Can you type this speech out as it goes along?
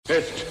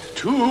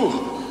tu,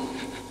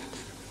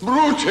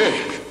 Brute.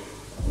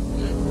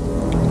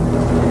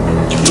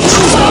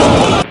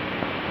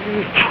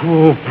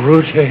 Tu,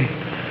 Brute.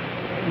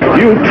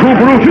 You too,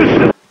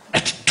 Brutus.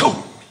 Et tu,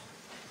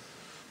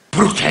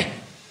 Brute.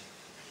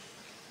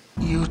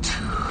 You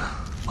too,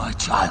 my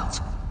child.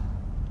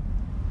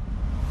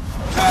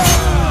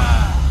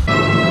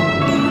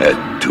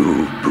 Et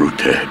tu,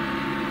 Brute.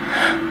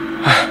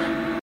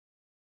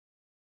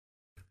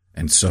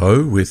 And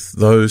so, with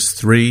those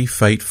three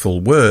fateful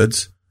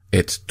words,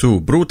 et tu,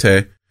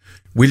 Brute,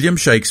 William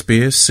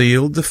Shakespeare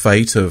sealed the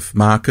fate of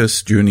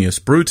Marcus Junius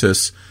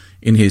Brutus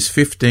in his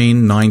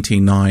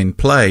 1599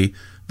 play,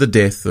 The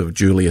Death of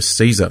Julius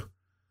Caesar.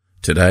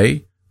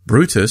 Today,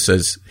 Brutus,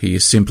 as he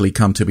is simply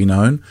come to be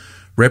known,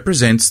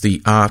 represents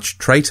the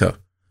arch-traitor,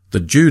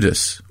 the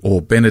Judas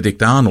or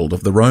Benedict Arnold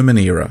of the Roman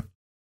era.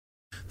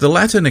 The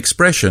Latin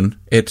expression,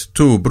 et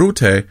tu,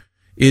 Brute,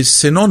 is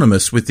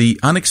synonymous with the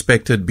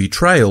unexpected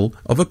betrayal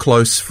of a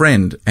close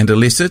friend and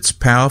elicits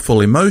powerful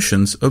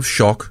emotions of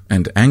shock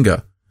and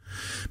anger.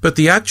 But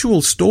the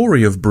actual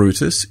story of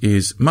Brutus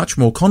is much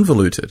more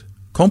convoluted,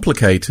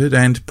 complicated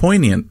and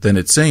poignant than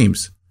it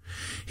seems.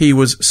 He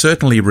was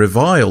certainly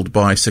reviled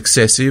by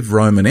successive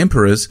Roman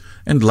emperors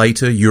and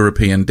later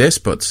European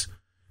despots,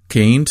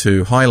 keen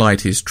to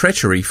highlight his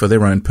treachery for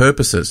their own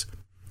purposes.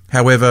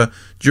 However,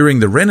 during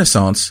the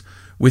Renaissance,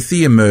 with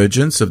the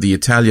emergence of the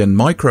Italian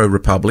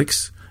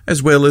micro-republics,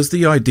 as well as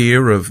the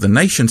idea of the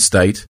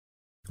nation-state,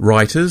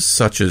 writers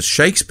such as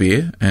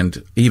Shakespeare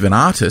and even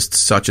artists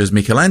such as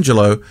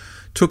Michelangelo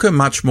took a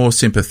much more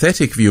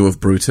sympathetic view of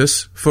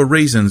Brutus for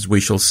reasons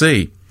we shall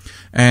see,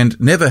 and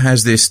never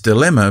has this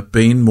dilemma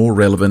been more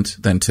relevant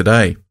than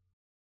today.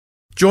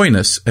 Join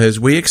us as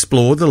we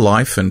explore the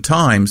life and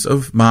times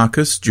of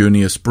Marcus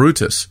Junius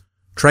Brutus,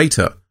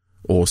 Traitor,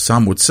 or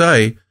some would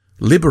say,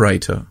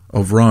 Liberator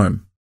of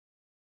Rome.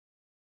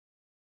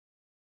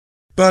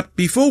 But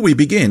before we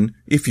begin,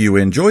 if you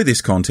enjoy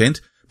this content,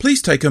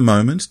 please take a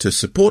moment to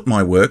support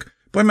my work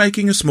by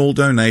making a small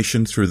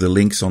donation through the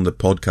links on the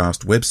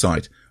podcast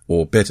website,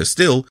 or better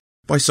still,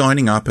 by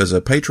signing up as a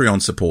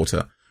Patreon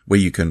supporter, where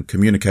you can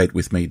communicate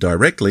with me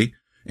directly,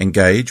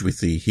 engage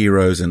with the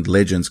Heroes and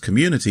Legends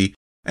community,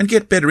 and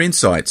get better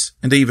insights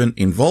and even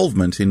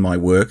involvement in my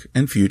work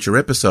and future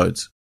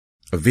episodes.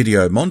 A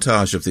video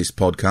montage of this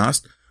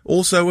podcast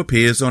also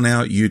appears on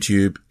our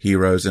YouTube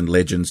Heroes and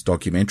Legends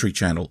documentary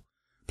channel.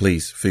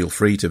 Please feel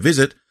free to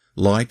visit,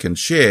 like and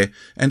share,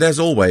 and as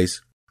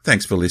always,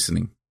 thanks for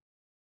listening.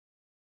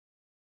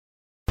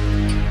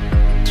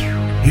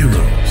 Heroes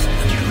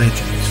and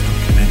Legends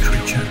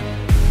documentary channel.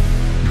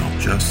 Not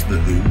just the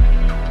who,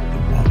 the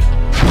what,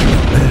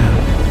 the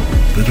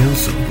where, but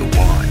also the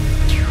why.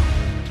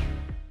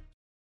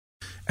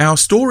 Our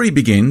story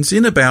begins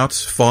in about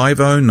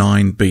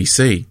 509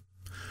 BC.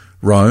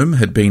 Rome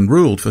had been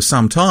ruled for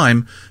some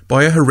time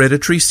by a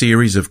hereditary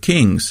series of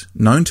kings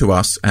known to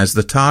us as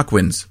the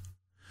Tarquins.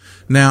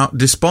 Now,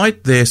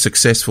 despite their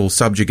successful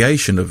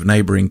subjugation of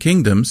neighbouring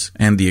kingdoms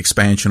and the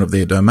expansion of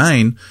their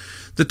domain,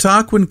 the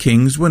Tarquin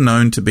kings were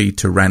known to be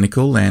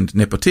tyrannical and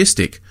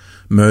nepotistic,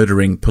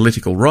 murdering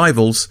political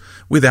rivals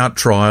without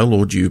trial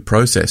or due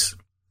process.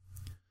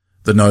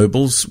 The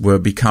nobles were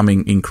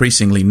becoming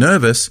increasingly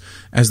nervous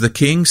as the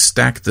king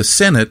stacked the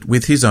Senate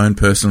with his own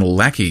personal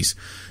lackeys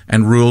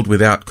and ruled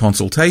without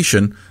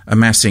consultation,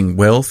 amassing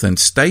wealth and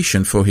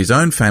station for his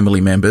own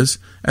family members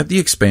at the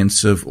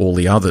expense of all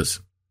the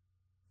others.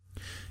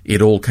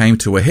 It all came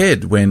to a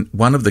head when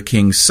one of the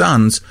king's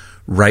sons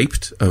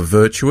raped a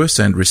virtuous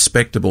and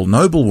respectable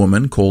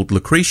noblewoman called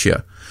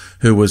Lucretia,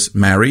 who was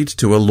married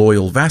to a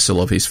loyal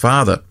vassal of his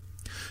father,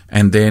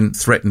 and then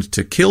threatened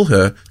to kill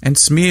her and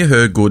smear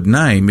her good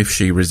name if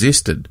she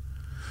resisted.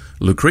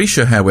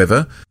 Lucretia,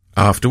 however,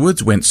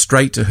 afterwards went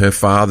straight to her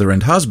father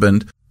and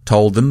husband,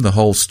 told them the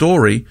whole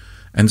story,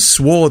 and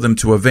swore them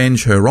to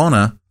avenge her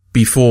honour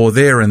before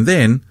there and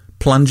then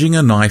plunging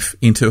a knife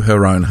into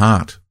her own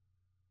heart.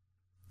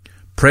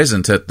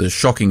 Present at the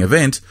shocking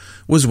event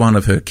was one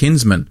of her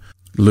kinsmen,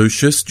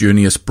 Lucius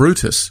Junius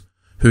Brutus,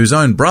 whose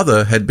own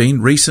brother had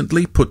been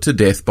recently put to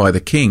death by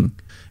the king,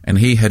 and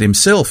he had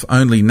himself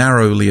only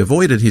narrowly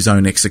avoided his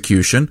own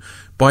execution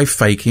by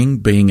faking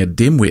being a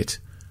dimwit,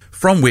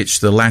 from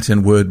which the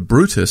Latin word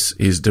Brutus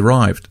is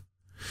derived.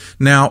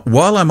 Now,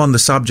 while I'm on the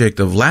subject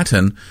of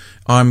Latin,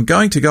 I'm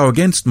going to go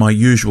against my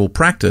usual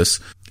practice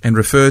and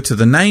refer to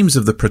the names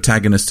of the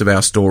protagonists of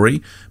our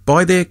story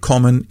by their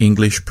common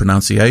English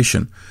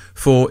pronunciation,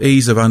 for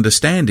ease of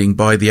understanding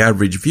by the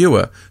average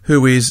viewer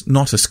who is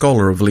not a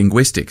scholar of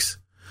linguistics.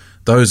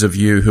 Those of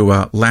you who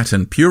are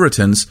Latin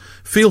Puritans,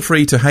 feel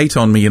free to hate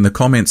on me in the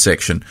comment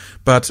section,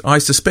 but I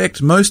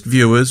suspect most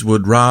viewers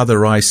would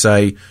rather I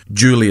say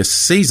Julius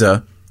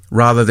Caesar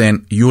rather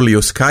than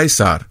Julius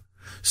Caesar,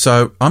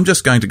 so I'm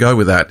just going to go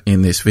with that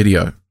in this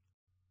video.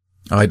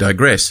 I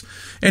digress.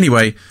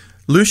 Anyway,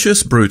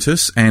 Lucius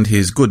Brutus and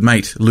his good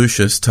mate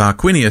Lucius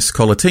Tarquinius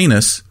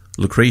Collatinus,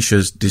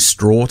 Lucretia's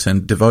distraught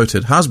and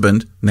devoted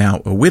husband,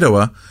 now a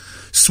widower,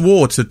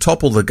 swore to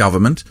topple the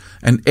government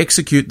and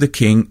execute the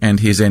king and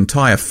his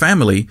entire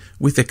family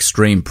with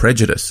extreme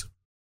prejudice.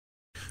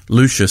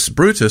 Lucius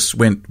Brutus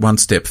went one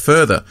step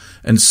further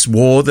and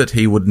swore that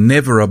he would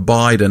never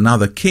abide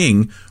another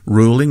king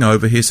ruling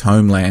over his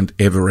homeland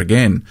ever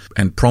again,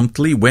 and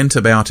promptly went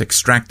about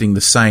extracting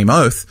the same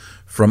oath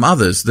from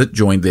others that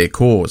joined their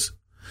cause.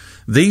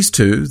 These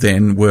two,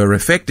 then, were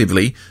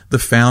effectively the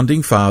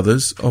founding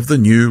fathers of the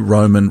new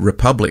Roman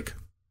Republic.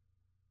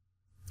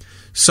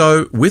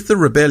 So, with the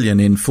rebellion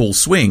in full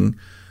swing,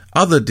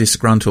 other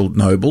disgruntled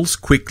nobles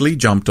quickly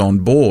jumped on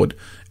board,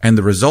 and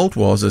the result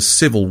was a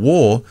civil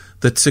war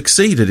that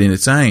succeeded in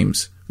its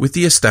aims, with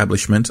the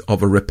establishment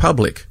of a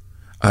republic,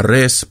 a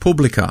res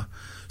publica,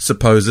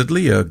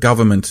 supposedly a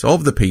government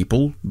of the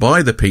people,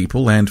 by the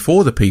people, and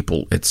for the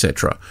people,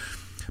 etc.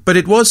 But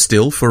it was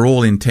still, for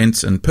all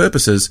intents and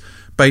purposes,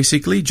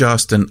 basically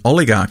just an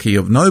oligarchy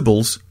of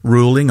nobles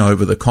ruling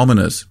over the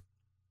commoners.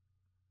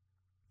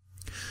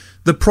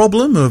 The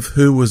problem of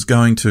who was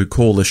going to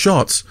call the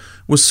shots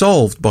was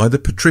solved by the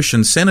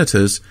patrician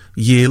senators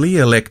yearly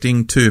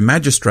electing 2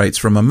 magistrates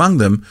from among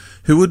them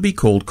who would be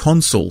called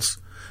consuls,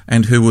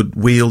 and who would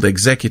wield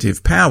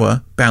executive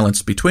power,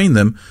 balanced between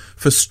them,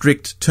 for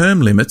strict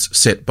term limits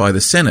set by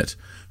the Senate,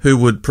 who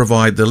would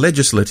provide the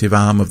legislative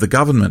arm of the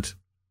government.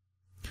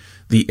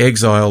 The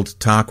exiled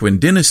Tarquin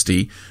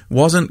dynasty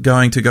wasn't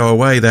going to go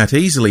away that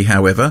easily,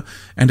 however,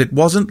 and it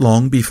wasn't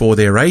long before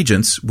their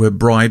agents were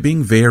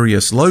bribing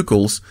various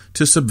locals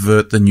to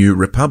subvert the new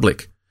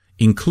republic,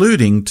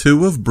 including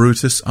 2 of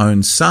Brutus'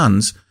 own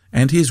sons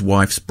and his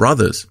wife's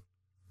brothers.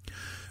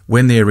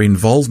 When their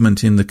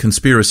involvement in the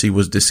conspiracy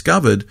was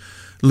discovered,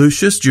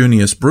 Lucius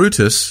Junius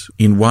Brutus,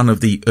 in one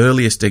of the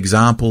earliest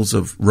examples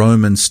of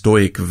Roman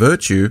Stoic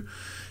virtue,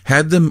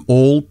 had them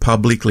all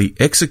publicly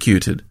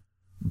executed,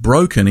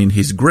 broken in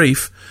his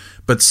grief,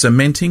 but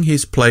cementing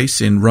his place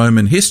in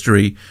Roman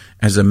history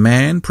as a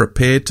man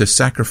prepared to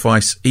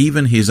sacrifice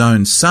even his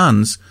own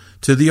sons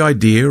to the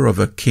idea of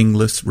a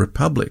kingless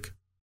republic.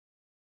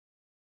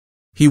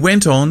 He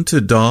went on to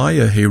die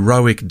a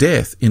heroic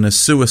death in a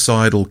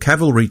suicidal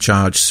cavalry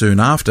charge soon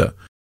after,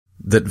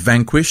 that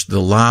vanquished the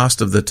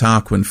last of the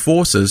Tarquin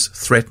forces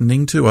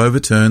threatening to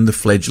overturn the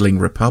fledgling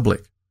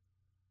republic.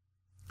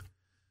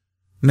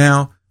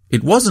 Now,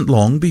 it wasn't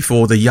long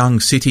before the young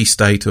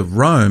city-state of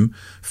Rome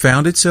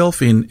found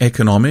itself in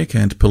economic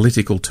and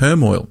political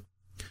turmoil.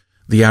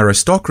 The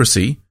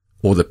aristocracy,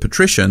 or the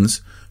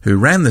patricians, who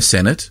ran the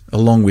Senate,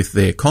 along with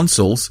their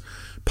consuls,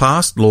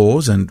 passed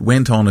laws and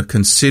went on a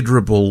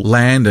considerable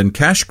land and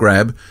cash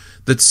grab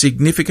that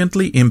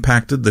significantly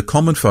impacted the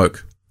common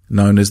folk,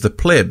 known as the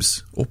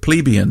plebs or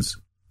plebeians.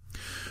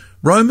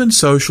 Roman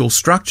social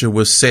structure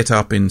was set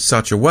up in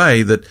such a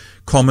way that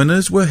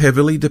commoners were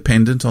heavily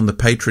dependent on the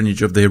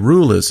patronage of their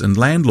rulers and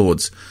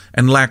landlords,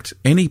 and lacked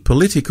any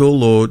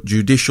political or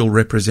judicial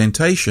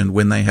representation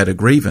when they had a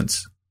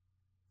grievance.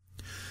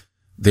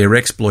 Their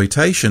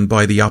exploitation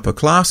by the upper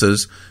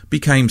classes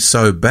became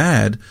so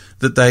bad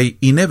that they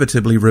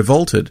inevitably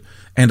revolted,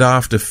 and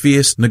after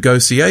fierce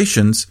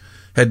negotiations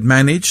had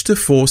managed to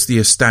force the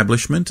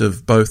establishment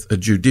of both a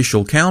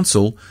judicial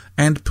council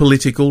and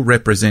political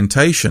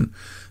representation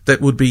that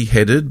would be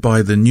headed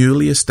by the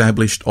newly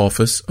established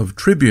office of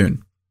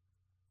tribune.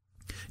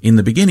 In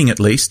the beginning, at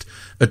least,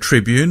 a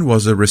tribune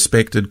was a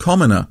respected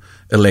commoner,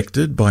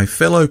 elected by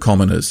fellow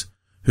commoners,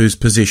 whose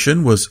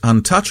position was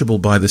untouchable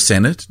by the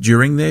Senate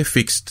during their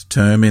fixed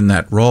term in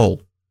that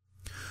role.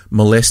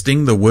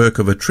 Molesting the work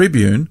of a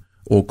tribune,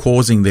 or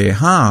causing their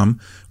harm,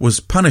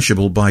 was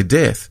punishable by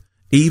death,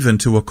 even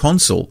to a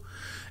consul,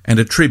 and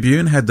a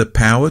tribune had the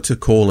power to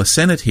call a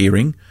Senate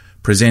hearing,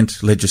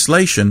 present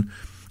legislation,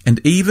 and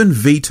even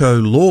veto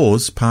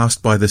laws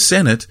passed by the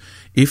Senate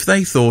if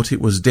they thought it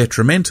was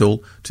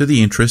detrimental to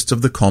the interests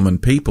of the common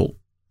people.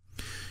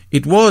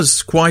 It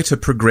was quite a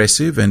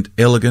progressive and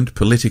elegant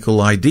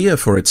political idea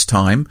for its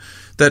time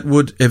that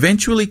would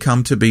eventually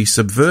come to be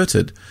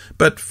subverted,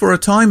 but for a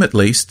time at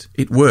least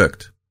it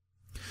worked.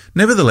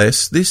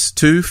 Nevertheless, this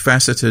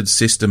two-faceted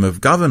system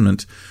of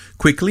government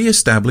quickly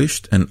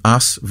established an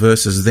us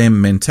versus them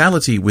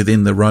mentality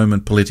within the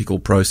Roman political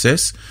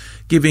process,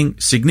 giving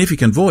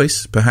significant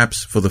voice,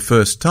 perhaps for the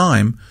first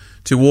time,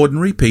 to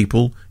ordinary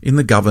people in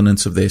the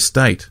governance of their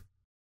state.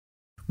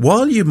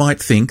 While you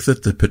might think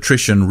that the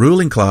patrician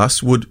ruling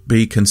class would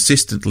be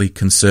consistently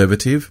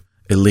conservative,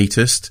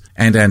 elitist,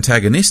 and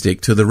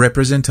antagonistic to the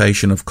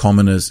representation of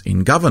commoners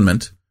in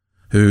government,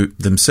 who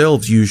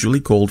themselves usually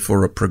called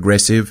for a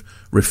progressive,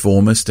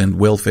 reformist, and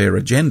welfare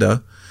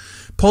agenda,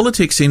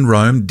 politics in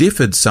Rome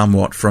differed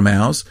somewhat from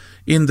ours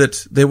in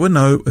that there were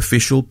no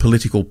official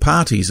political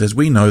parties as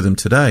we know them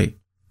today.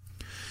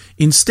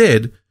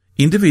 Instead,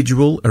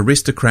 individual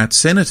aristocrat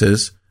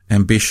senators,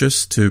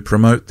 ambitious to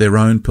promote their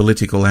own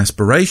political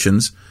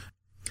aspirations,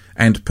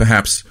 and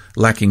perhaps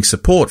lacking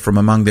support from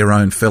among their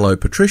own fellow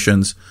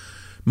patricians,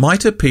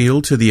 might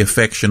appeal to the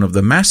affection of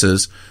the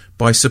masses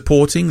by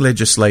supporting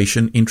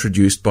legislation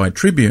introduced by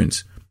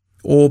tribunes,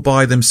 or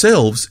by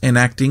themselves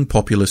enacting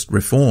populist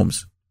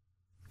reforms.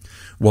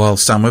 While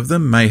some of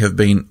them may have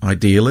been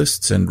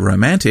idealists and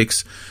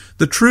romantics,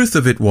 the truth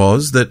of it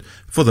was that,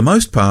 for the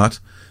most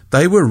part,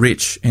 they were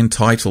rich,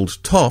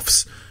 entitled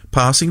toffs,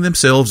 passing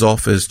themselves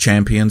off as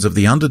champions of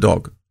the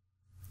underdog.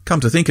 Come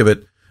to think of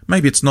it,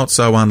 maybe it's not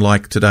so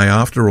unlike today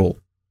after all.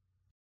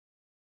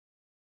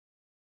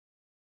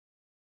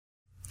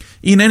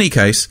 In any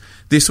case,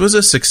 this was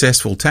a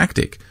successful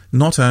tactic,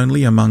 not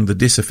only among the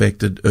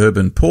disaffected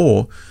urban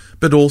poor,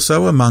 but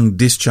also among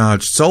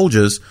discharged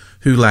soldiers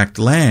who lacked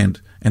land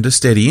and a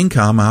steady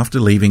income after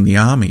leaving the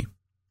army.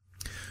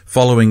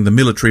 Following the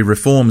military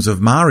reforms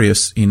of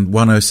Marius in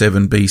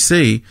 107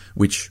 BC,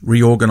 which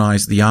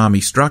reorganized the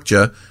army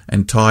structure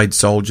and tied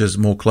soldiers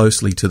more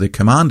closely to the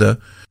commander,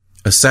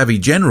 a savvy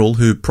general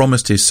who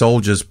promised his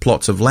soldiers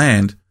plots of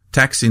land,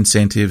 tax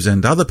incentives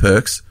and other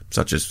perks,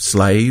 such as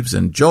slaves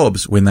and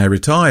jobs when they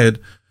retired,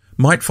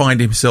 might find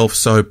himself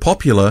so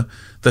popular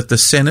that the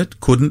Senate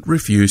couldn't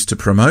refuse to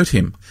promote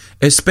him,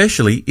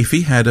 especially if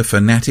he had a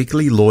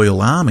fanatically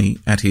loyal army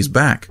at his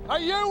back. Are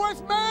you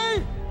with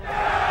me?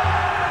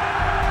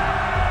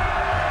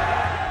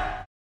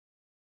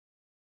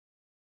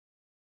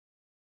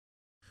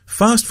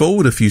 Fast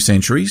forward a few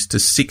centuries to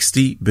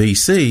 60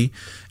 BC,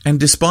 and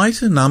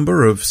despite a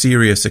number of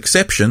serious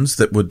exceptions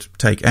that would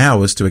take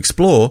hours to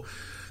explore,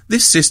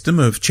 this system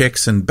of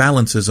checks and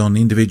balances on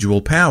individual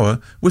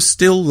power was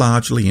still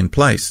largely in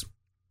place.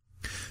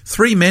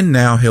 Three men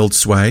now held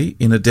sway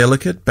in a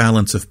delicate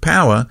balance of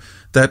power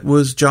that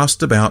was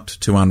just about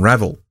to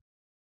unravel.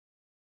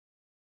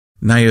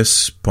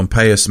 Gnaeus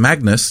Pompeius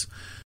Magnus,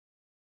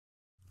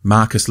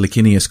 Marcus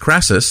Licinius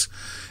Crassus,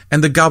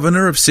 and the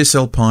governor of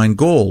Cisalpine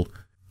Gaul,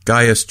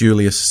 Gaius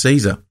Julius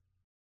Caesar.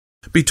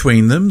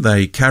 Between them,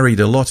 they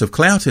carried a lot of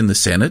clout in the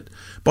Senate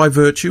by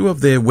virtue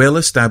of their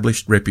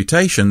well-established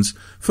reputations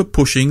for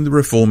pushing the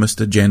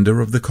reformist agenda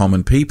of the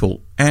common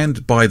people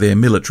and by their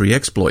military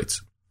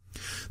exploits.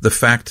 The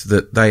fact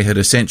that they had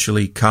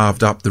essentially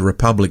carved up the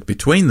republic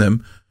between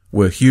them,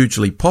 were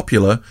hugely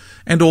popular,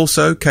 and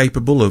also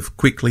capable of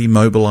quickly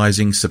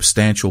mobilizing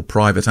substantial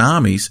private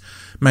armies,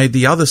 made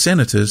the other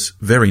senators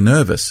very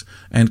nervous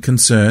and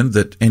concerned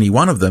that any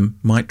one of them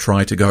might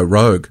try to go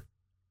rogue.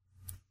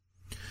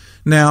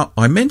 Now,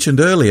 I mentioned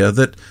earlier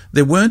that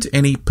there weren't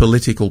any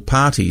political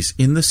parties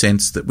in the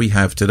sense that we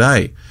have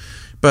today,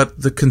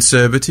 but the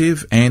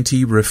conservative,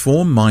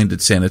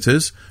 anti-reform-minded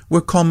senators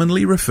were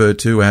commonly referred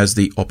to as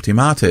the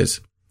optimates,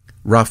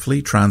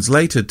 roughly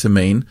translated to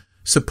mean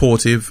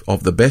supportive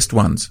of the best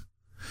ones.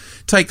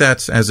 Take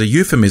that as a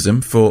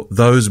euphemism for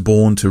those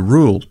born to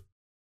rule.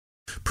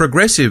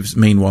 Progressives,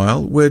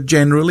 meanwhile, were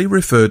generally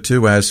referred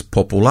to as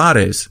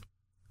populares,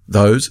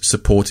 those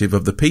supportive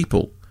of the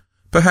people,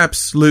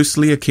 perhaps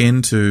loosely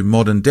akin to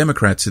modern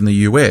Democrats in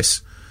the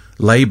US,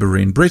 Labour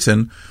in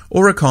Britain,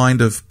 or a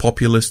kind of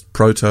populist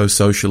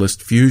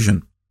proto-socialist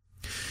fusion.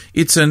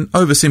 It's an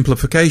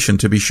oversimplification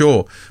to be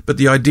sure, but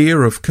the idea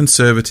of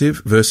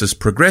conservative versus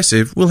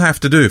progressive will have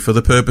to do for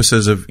the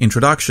purposes of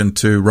introduction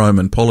to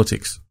Roman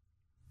politics.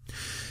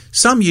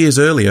 Some years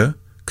earlier,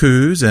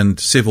 coups and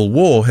civil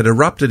war had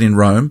erupted in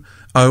Rome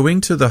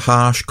owing to the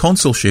harsh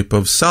consulship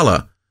of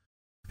Sulla,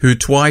 who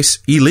twice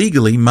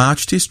illegally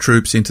marched his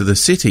troops into the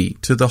city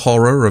to the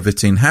horror of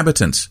its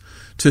inhabitants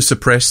to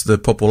suppress the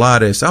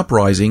populares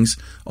uprisings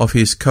of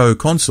his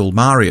co-consul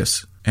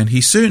Marius, and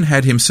he soon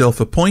had himself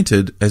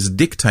appointed as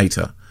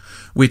dictator,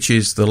 which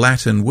is the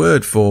Latin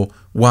word for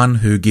one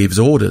who gives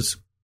orders.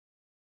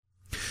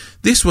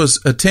 This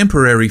was a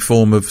temporary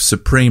form of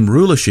supreme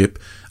rulership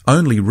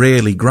only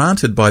rarely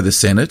granted by the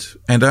Senate,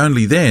 and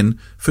only then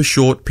for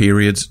short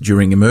periods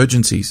during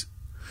emergencies.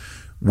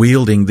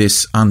 Wielding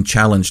this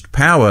unchallenged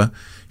power,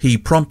 he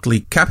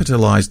promptly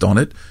capitalized on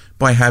it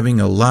by having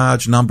a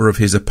large number of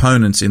his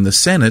opponents in the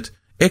Senate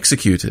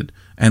executed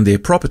and their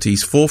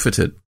properties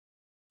forfeited.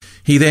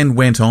 He then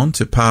went on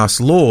to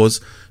pass laws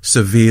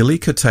severely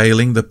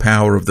curtailing the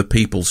power of the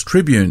people's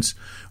tribunes,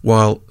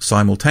 while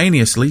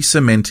simultaneously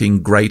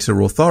cementing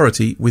greater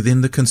authority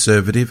within the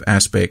conservative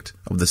aspect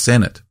of the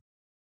Senate.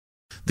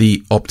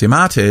 The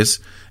optimates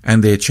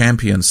and their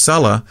champion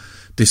Sulla,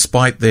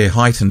 despite their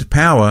heightened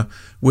power,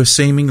 were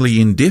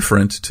seemingly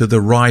indifferent to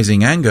the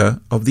rising anger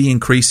of the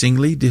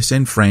increasingly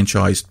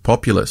disenfranchised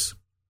populace.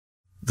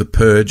 The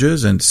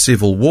purges and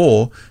civil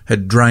war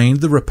had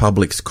drained the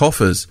republic's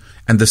coffers,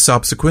 and the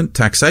subsequent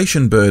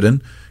taxation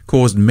burden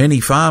caused many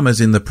farmers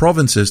in the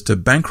provinces to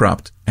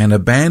bankrupt and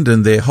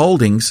abandon their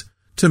holdings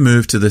to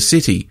move to the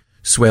city,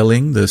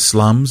 swelling the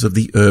slums of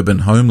the urban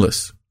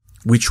homeless,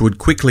 which would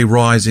quickly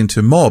rise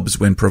into mobs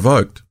when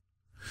provoked.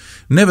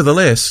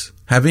 Nevertheless,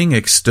 having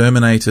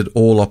exterminated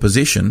all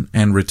opposition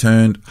and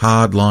returned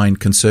hard-line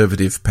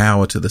conservative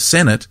power to the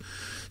Senate,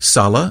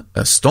 Sulla,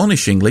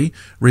 astonishingly,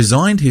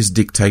 resigned his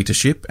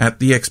dictatorship at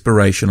the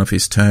expiration of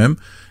his term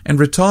and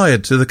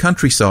retired to the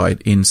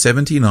countryside in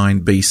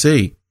 79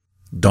 BC,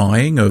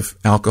 dying of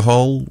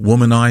alcohol,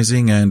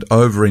 womanizing and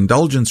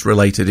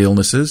overindulgence-related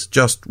illnesses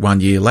just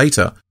 1 year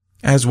later,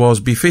 as was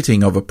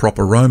befitting of a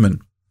proper Roman.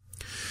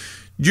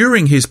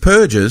 During his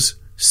purges,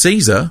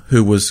 Caesar,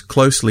 who was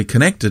closely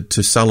connected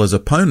to Sulla's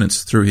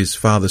opponents through his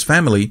father's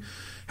family,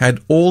 had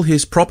all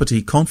his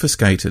property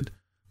confiscated,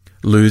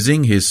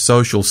 losing his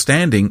social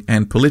standing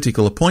and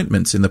political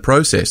appointments in the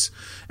process,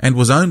 and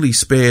was only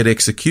spared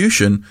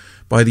execution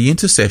by the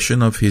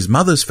intercession of his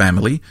mother's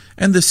family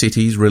and the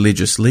city's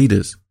religious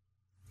leaders.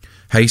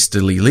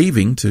 Hastily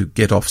leaving to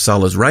get off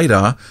Sulla's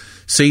radar,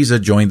 Caesar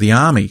joined the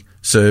army,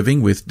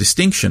 serving with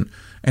distinction,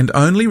 and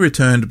only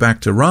returned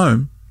back to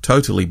Rome,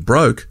 totally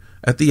broke,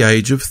 at the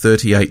age of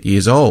 38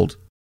 years old.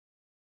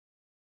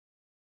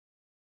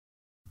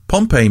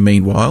 Pompey,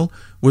 meanwhile,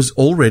 was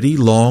already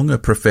long a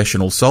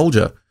professional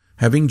soldier,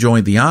 having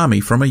joined the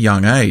army from a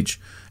young age,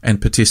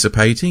 and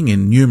participating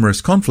in numerous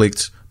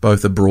conflicts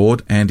both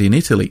abroad and in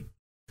Italy.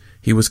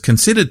 He was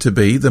considered to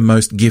be the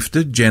most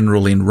gifted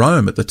general in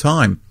Rome at the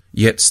time,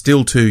 yet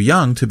still too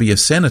young to be a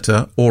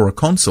senator or a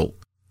consul,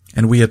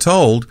 and we are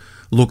told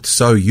looked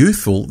so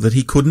youthful that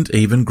he couldn't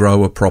even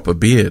grow a proper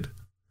beard.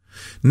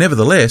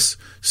 Nevertheless,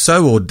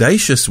 so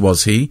audacious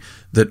was he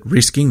that,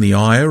 risking the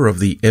ire of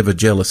the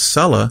ever-jealous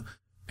Sulla,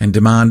 and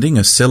demanding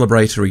a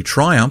celebratory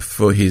triumph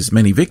for his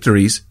many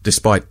victories,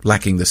 despite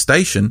lacking the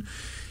station,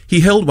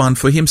 he held one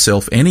for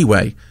himself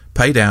anyway,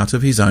 paid out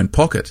of his own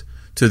pocket,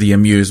 to the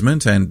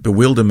amusement and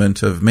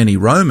bewilderment of many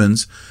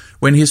Romans,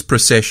 when his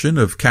procession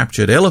of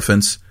captured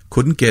elephants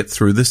couldn't get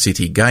through the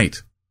city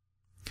gate.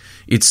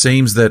 It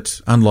seems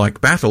that, unlike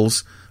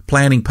battles,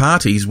 planning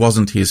parties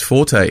wasn't his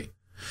forte.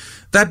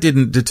 That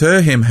didn't deter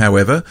him,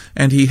 however,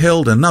 and he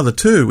held another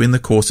two in the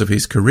course of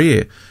his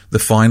career, the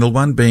final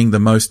one being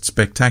the most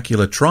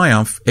spectacular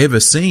triumph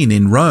ever seen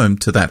in Rome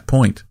to that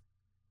point.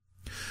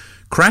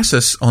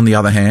 Crassus, on the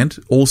other hand,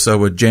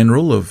 also a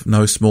general of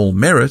no small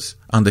merit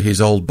under his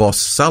old boss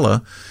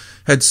Sulla,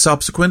 had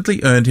subsequently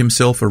earned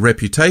himself a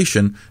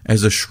reputation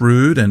as a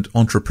shrewd and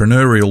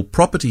entrepreneurial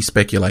property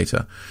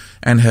speculator,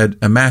 and had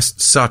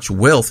amassed such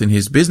wealth in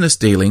his business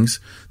dealings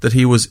that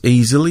he was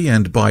easily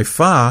and by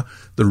far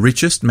the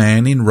richest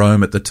man in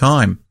Rome at the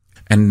time,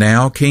 and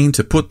now keen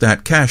to put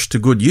that cash to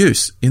good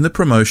use in the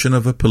promotion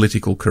of a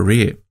political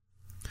career.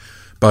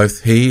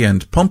 Both he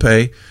and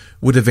Pompey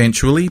would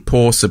eventually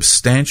pour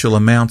substantial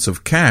amounts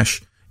of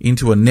cash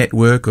into a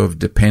network of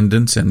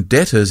dependents and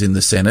debtors in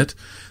the Senate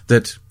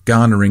that,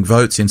 garnering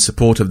votes in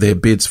support of their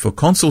bids for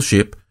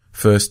consulship,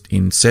 first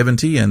in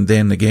 70 and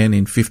then again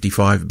in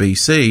 55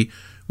 BC,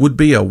 would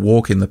be a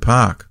walk in the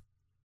park.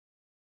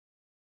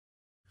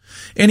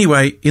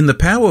 Anyway, in the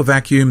power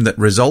vacuum that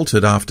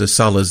resulted after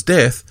Sulla's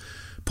death,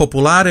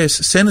 Populares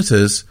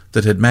senators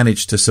that had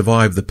managed to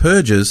survive the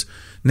purges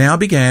now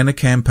began a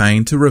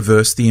campaign to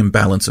reverse the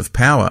imbalance of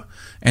power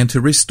and to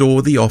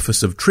restore the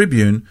office of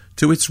tribune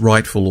to its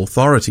rightful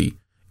authority,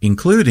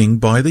 including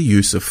by the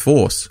use of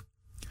force.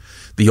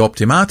 The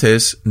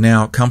optimates,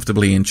 now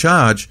comfortably in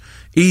charge,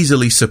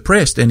 easily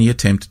suppressed any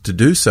attempt to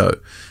do so,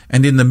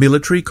 and in the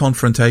military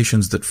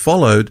confrontations that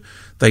followed,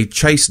 they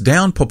chased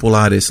down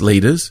Populares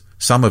leaders,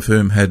 some of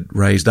whom had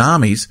raised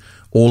armies,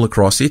 all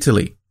across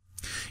Italy.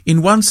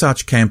 In one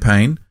such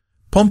campaign,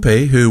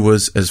 Pompey, who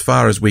was, as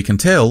far as we can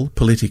tell,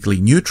 politically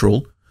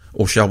neutral,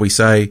 or shall we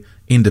say,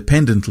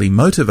 independently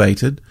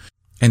motivated,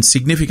 and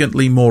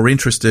significantly more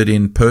interested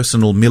in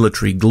personal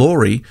military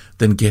glory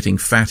than getting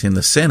fat in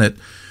the Senate,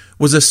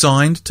 was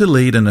assigned to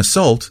lead an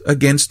assault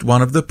against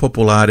one of the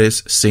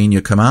Populares'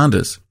 senior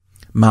commanders,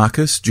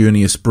 Marcus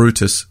Junius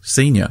Brutus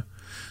Sr.,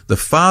 the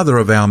father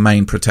of our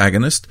main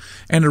protagonist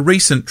and a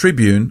recent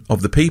tribune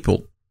of the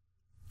people,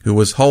 who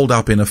was holed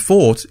up in a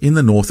fort in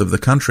the north of the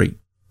country.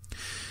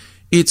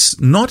 It's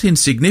not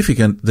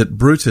insignificant that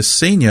Brutus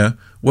Sr.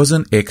 was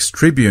an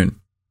ex-tribune.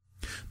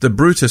 The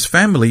Brutus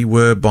family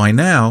were by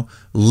now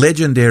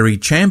legendary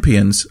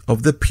champions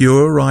of the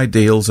pure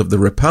ideals of the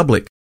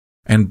Republic,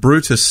 and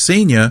Brutus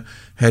Sr.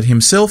 had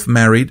himself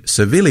married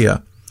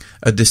Servilia,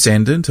 a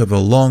descendant of a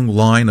long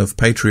line of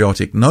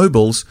patriotic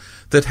nobles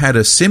that had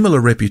a similar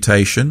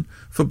reputation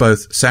for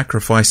both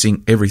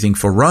sacrificing everything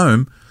for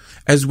Rome,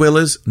 as well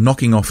as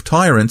knocking off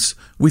tyrants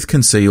with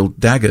concealed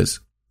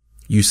daggers.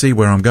 You see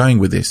where I'm going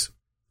with this.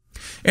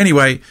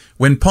 Anyway,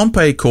 when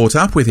Pompey caught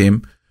up with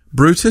him,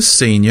 Brutus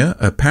Sr.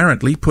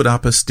 apparently put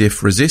up a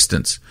stiff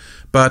resistance,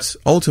 but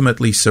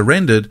ultimately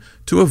surrendered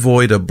to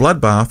avoid a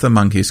bloodbath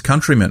among his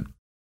countrymen.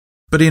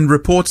 But in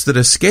reports that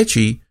are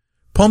sketchy,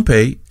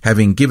 Pompey,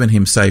 having given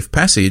him safe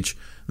passage,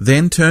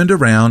 then turned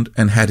around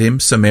and had him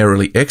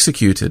summarily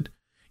executed,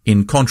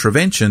 in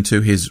contravention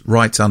to his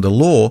rights under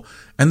law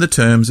and the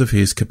terms of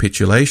his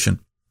capitulation.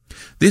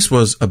 This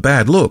was a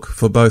bad look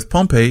for both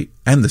Pompey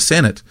and the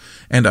Senate,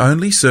 and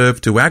only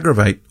served to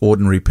aggravate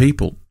ordinary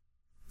people.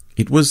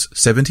 It was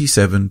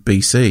 77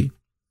 BC.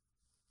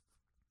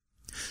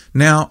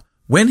 Now,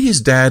 when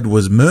his dad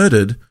was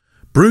murdered,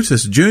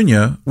 Brutus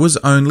Jr. was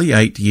only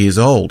 8 years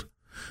old,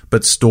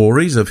 but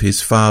stories of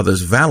his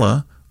father's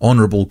valour,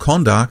 honourable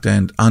conduct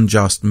and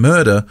unjust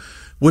murder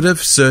would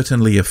have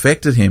certainly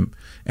affected him,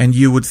 and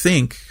you would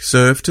think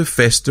served to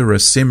fester a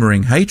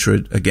simmering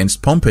hatred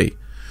against Pompey,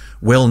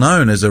 well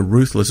known as a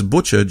ruthless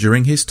butcher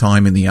during his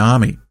time in the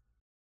army.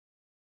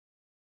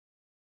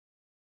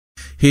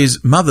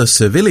 His mother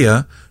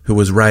Servilia, who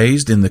was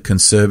raised in the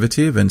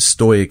conservative and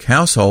stoic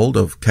household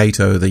of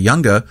Cato the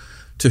Younger,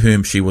 to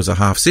whom she was a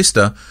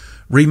half-sister,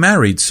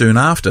 remarried soon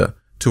after,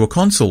 to a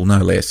consul no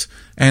less,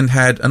 and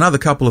had another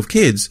couple of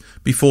kids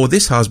before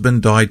this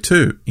husband died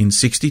too in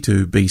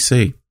 62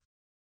 BC.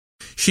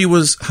 She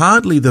was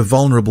hardly the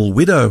vulnerable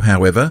widow,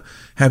 however,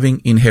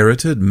 having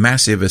inherited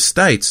massive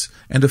estates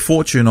and a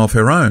fortune of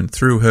her own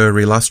through her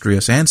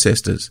illustrious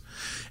ancestors,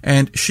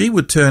 and she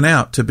would turn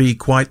out to be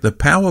quite the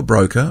power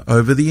broker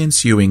over the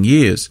ensuing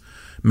years,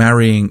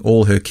 marrying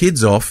all her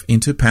kids off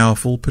into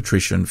powerful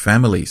patrician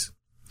families.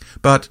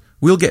 But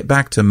we'll get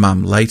back to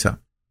Mum later.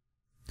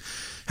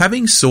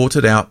 Having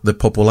sorted out the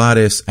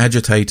populares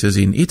agitators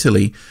in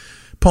Italy,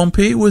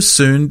 Pompey was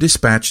soon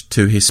dispatched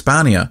to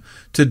Hispania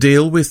to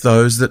deal with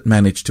those that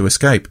managed to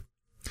escape.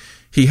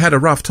 He had a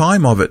rough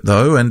time of it,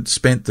 though, and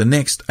spent the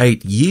next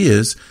 8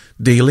 years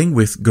dealing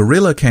with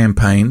guerrilla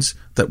campaigns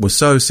that were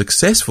so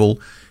successful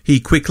he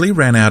quickly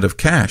ran out of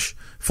cash,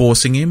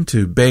 forcing him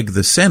to beg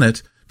the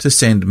Senate to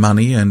send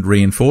money and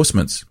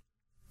reinforcements.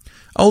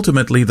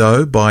 Ultimately,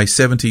 though, by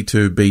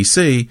 72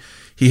 BC,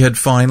 he had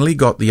finally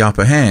got the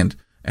upper hand,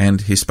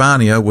 and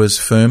Hispania was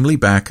firmly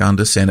back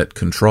under Senate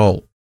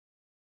control.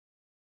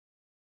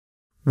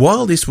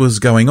 While this was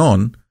going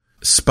on,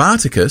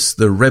 Spartacus,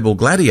 the rebel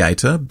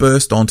gladiator,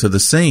 burst onto the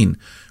scene,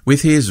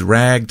 with his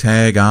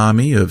ragtag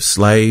army of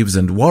slaves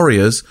and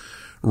warriors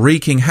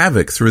wreaking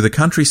havoc through the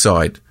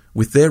countryside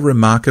with their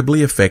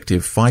remarkably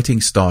effective fighting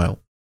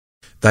style.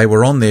 They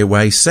were on their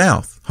way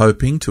south,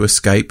 hoping to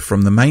escape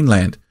from the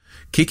mainland,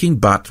 kicking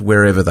butt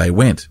wherever they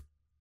went.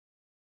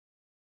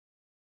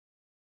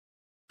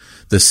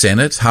 The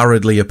Senate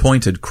hurriedly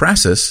appointed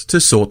Crassus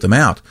to sort them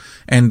out,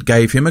 and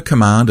gave him a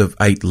command of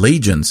 8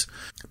 legions,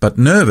 but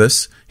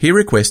nervous, he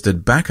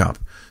requested backup,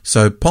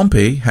 so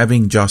Pompey,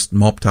 having just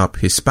mopped up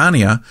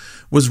Hispania,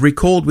 was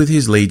recalled with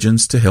his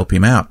legions to help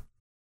him out.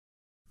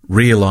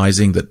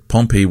 Realizing that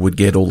Pompey would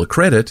get all the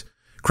credit,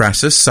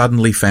 Crassus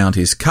suddenly found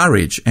his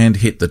courage and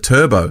hit the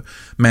turbo,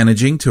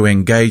 managing to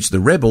engage the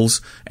rebels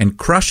and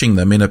crushing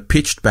them in a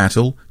pitched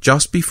battle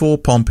just before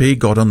Pompey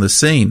got on the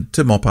scene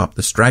to mop up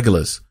the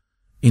stragglers.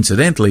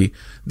 Incidentally,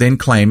 then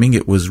claiming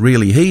it was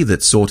really he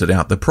that sorted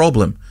out the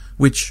problem,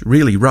 which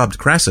really rubbed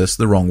Crassus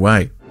the wrong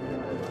way.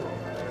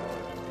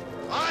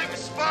 I'm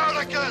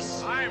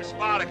Spartacus! I'm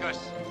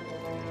Spartacus!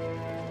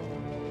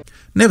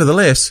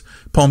 Nevertheless,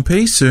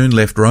 Pompey soon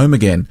left Rome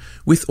again,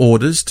 with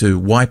orders to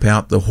wipe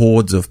out the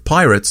hordes of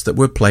pirates that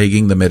were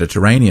plaguing the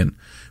Mediterranean,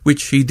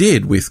 which he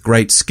did with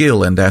great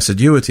skill and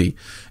assiduity,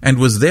 and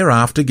was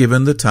thereafter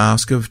given the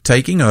task of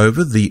taking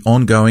over the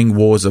ongoing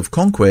wars of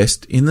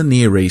conquest in the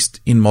Near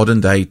East in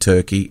modern-day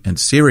Turkey and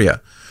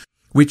Syria,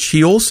 which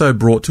he also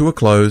brought to a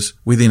close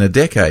within a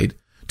decade,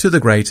 to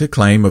the great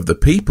acclaim of the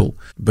people,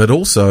 but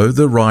also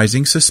the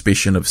rising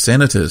suspicion of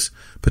senators,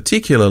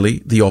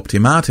 particularly the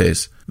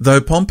optimates,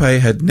 though Pompey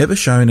had never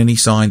shown any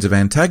signs of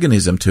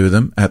antagonism to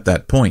them at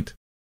that point.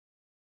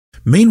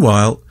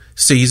 Meanwhile,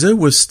 Caesar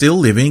was still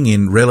living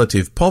in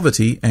relative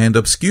poverty and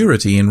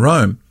obscurity in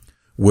Rome,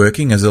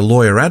 working as a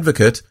lawyer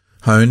advocate,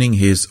 honing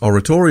his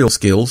oratorial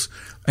skills,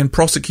 and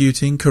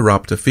prosecuting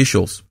corrupt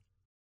officials.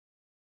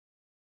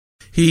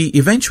 He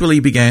eventually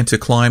began to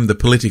climb the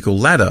political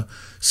ladder,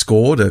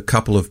 scored a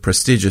couple of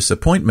prestigious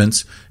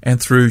appointments,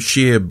 and through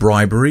sheer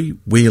bribery,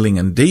 wheeling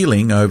and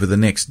dealing over the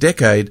next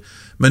decade,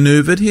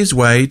 manoeuvred his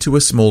way to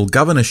a small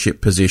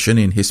governorship position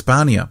in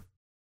Hispania.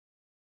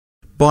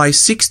 By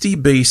 60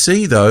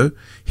 BC, though,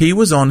 he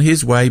was on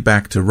his way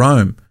back to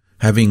Rome,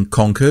 having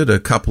conquered a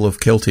couple of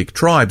Celtic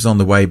tribes on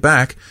the way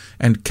back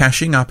and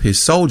cashing up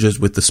his soldiers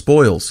with the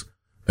spoils,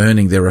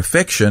 earning their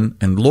affection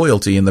and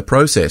loyalty in the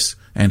process,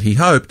 and he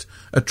hoped,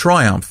 a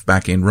triumph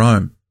back in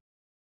Rome.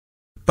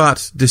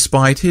 But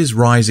despite his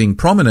rising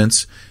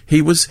prominence,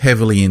 he was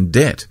heavily in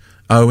debt,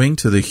 owing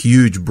to the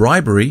huge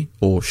bribery,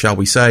 or shall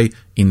we say,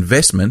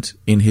 investment,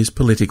 in his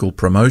political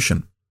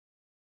promotion.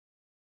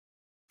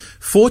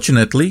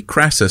 Fortunately,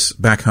 Crassus,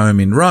 back home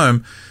in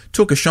Rome,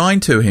 took a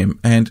shine to him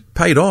and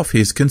paid off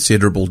his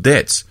considerable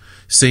debts,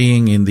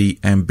 seeing in the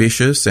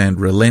ambitious and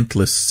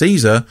relentless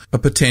Caesar a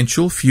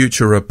potential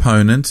future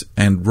opponent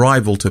and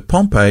rival to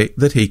Pompey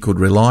that he could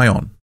rely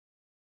on.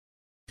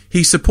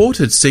 He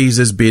supported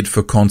Caesar's bid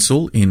for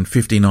consul in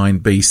 59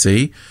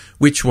 BC,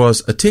 which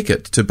was a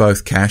ticket to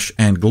both cash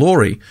and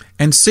glory,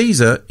 and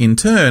Caesar, in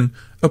turn,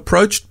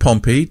 approached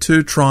Pompey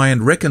to try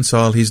and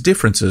reconcile his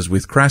differences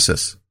with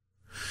Crassus.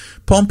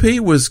 Pompey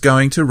was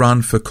going to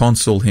run for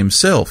consul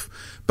himself,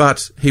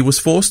 but he was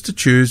forced to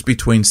choose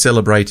between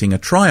celebrating a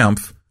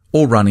triumph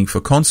or running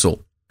for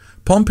consul.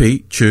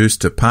 Pompey chose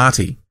to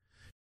party.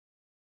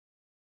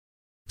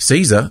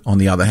 Caesar, on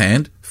the other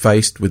hand,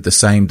 faced with the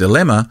same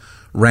dilemma,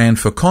 ran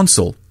for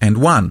consul and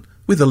won,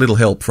 with a little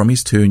help from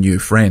his 2 new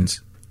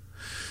friends.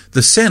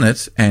 The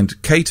Senate, and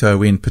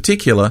Cato in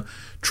particular,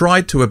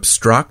 tried to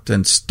obstruct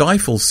and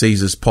stifle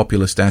Caesar's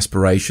populist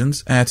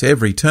aspirations at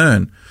every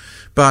turn,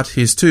 but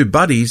his 2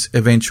 buddies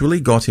eventually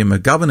got him a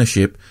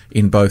governorship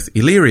in both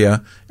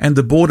Illyria and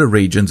the border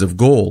regions of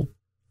Gaul.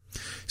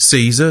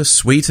 Caesar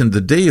sweetened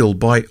the deal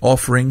by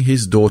offering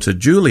his daughter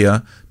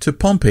Julia to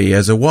Pompey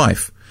as a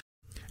wife,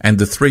 and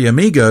the three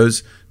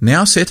amigos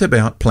now set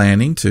about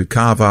planning to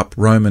carve up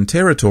Roman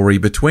territory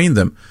between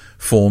them,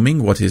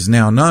 forming what is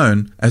now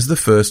known as the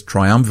First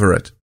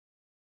Triumvirate.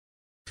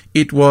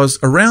 It was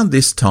around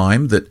this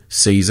time that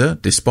Caesar,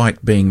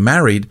 despite being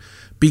married,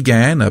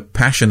 began a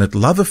passionate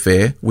love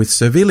affair with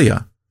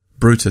Servilia,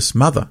 Brutus'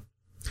 mother.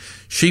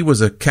 She was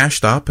a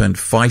cashed-up and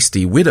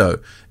feisty widow,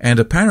 and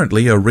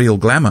apparently a real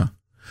glamour.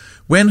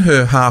 When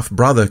her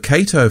half-brother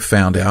Cato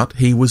found out,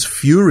 he was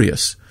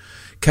furious.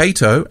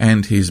 Cato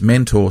and his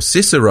mentor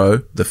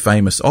Cicero, the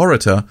famous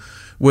orator,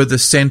 were the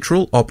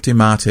central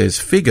optimates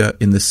figure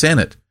in the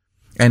Senate,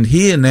 and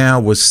here now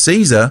was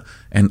Caesar,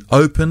 an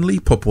openly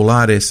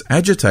populares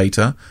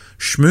agitator,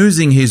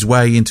 schmoozing his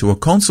way into a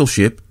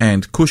consulship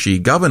and cushy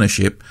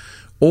governorship,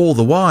 all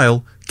the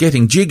while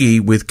getting jiggy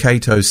with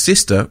Cato's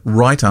sister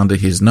right under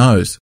his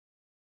nose.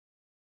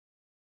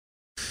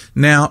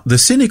 Now, the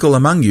cynical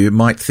among you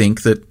might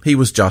think that he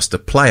was just a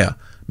player,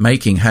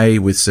 making hay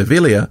with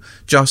Servilia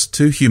just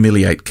to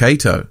humiliate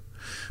Cato.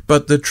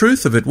 But the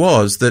truth of it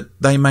was that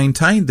they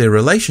maintained their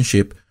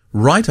relationship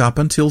right up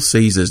until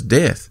Caesar's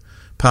death,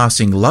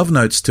 passing love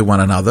notes to one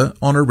another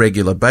on a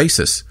regular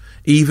basis,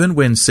 even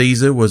when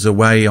Caesar was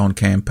away on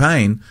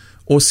campaign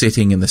or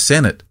sitting in the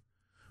Senate.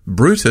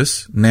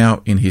 Brutus,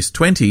 now in his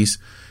 20s,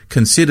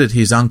 considered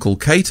his uncle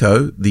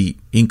Cato, the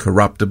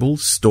incorruptible,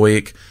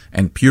 stoic,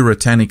 and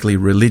puritanically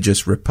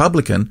religious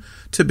republican,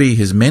 to be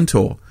his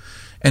mentor,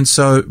 and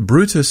so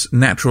Brutus'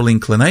 natural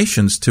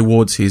inclinations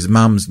towards his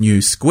mum's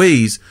new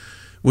squeeze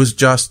was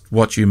just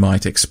what you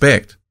might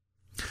expect.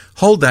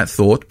 Hold that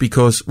thought,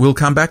 because we'll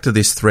come back to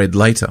this thread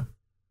later.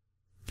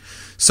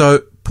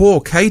 So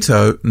poor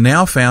Cato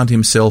now found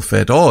himself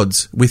at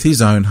odds with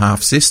his own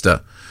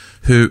half-sister,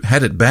 who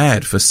had it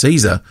bad for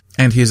Caesar,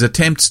 and his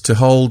attempts to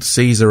hold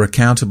Caesar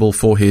accountable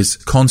for his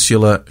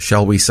consular,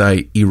 shall we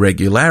say,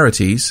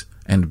 irregularities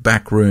and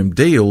backroom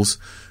deals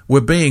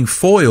were being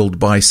foiled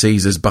by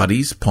Caesar's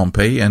buddies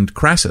Pompey and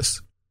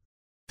Crassus.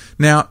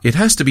 Now, it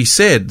has to be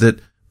said that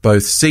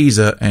both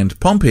Caesar and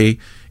Pompey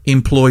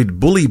employed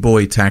bully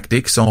boy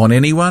tactics on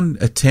anyone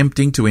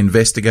attempting to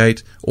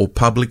investigate or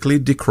publicly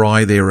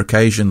decry their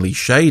occasionally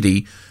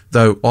shady,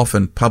 though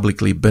often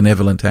publicly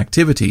benevolent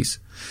activities,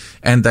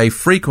 and they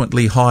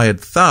frequently hired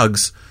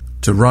thugs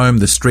to roam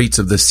the streets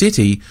of the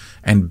city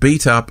and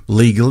beat up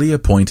legally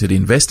appointed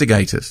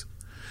investigators.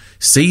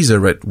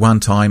 Caesar at one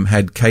time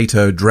had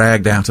Cato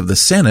dragged out of the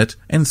Senate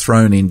and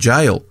thrown in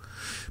jail,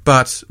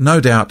 but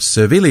no doubt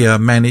Servilia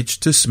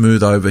managed to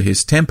smooth over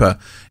his temper,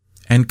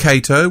 and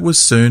Cato was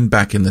soon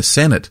back in the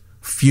Senate,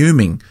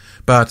 fuming,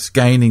 but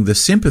gaining the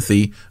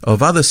sympathy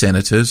of other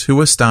senators who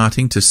were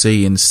starting to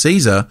see in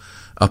Caesar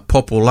a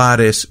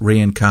populares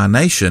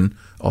reincarnation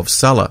of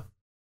Sulla.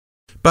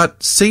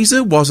 But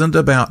Caesar wasn't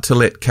about to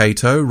let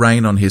Cato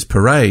rain on his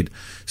parade,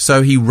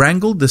 so he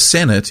wrangled the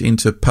Senate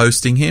into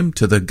posting him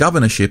to the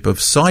governorship of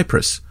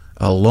Cyprus,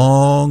 a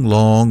long,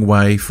 long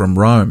way from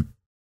Rome.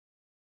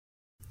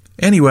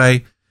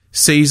 Anyway,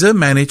 Caesar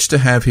managed to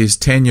have his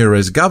tenure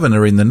as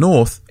governor in the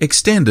north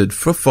extended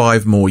for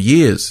 5 more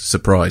years,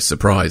 surprise,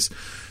 surprise,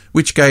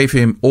 which gave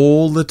him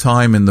all the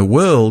time in the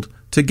world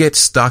to get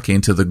stuck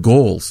into the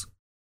Gauls.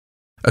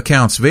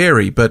 Accounts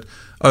vary, but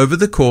over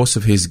the course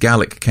of his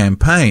Gallic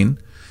campaign,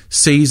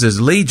 Caesar's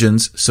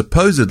legions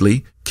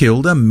supposedly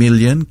killed 1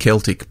 million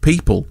Celtic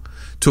people,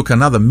 took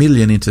another 1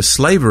 million into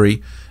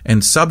slavery,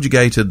 and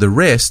subjugated the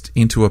rest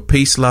into a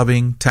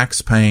peace-loving,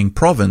 tax-paying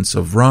province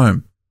of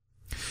Rome.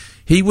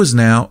 He was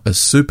now a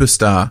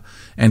superstar,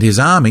 and his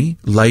army,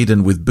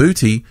 laden with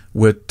booty,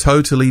 were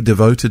totally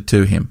devoted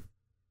to him.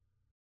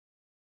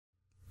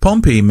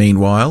 Pompey,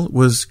 meanwhile,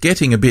 was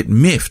getting a bit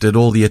miffed at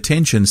all the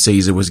attention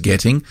Caesar was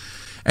getting,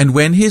 and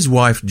when his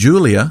wife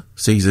Julia,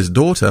 Caesar's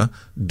daughter,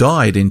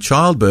 died in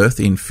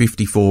childbirth in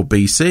 54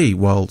 BC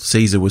while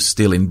Caesar was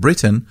still in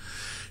Britain,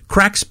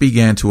 cracks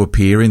began to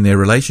appear in their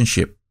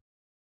relationship.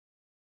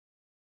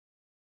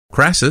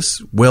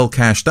 Crassus, well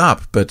cashed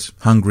up but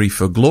hungry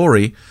for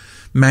glory,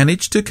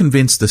 managed to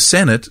convince the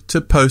Senate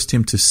to post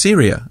him to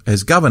Syria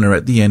as governor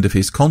at the end of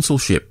his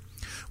consulship,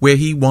 where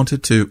he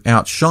wanted to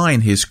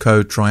outshine his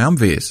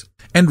co-triumvirs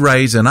and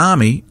raise an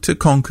army to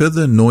conquer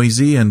the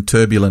noisy and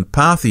turbulent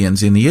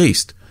Parthians in the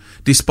east,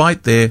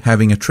 despite their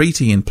having a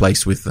treaty in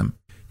place with them.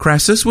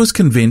 Crassus was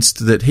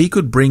convinced that he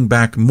could bring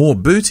back more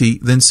booty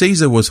than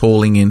Caesar was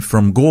hauling in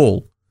from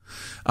Gaul.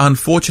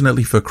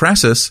 Unfortunately for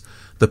Crassus,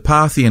 the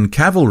Parthian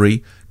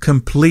cavalry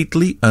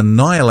completely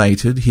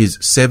annihilated his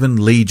 7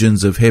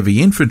 legions of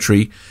heavy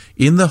infantry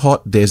in the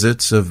hot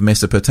deserts of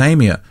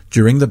Mesopotamia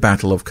during the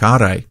Battle of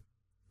Carrhae,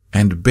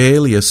 and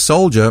barely a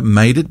soldier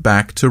made it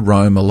back to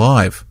Rome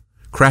alive,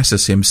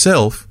 Crassus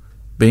himself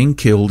being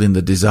killed in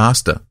the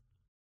disaster.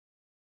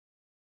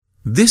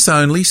 This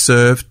only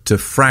served to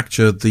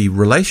fracture the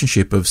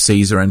relationship of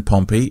Caesar and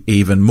Pompey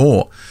even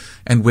more,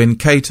 and when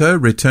Cato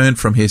returned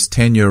from his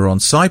tenure on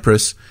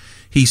Cyprus,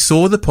 he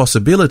saw the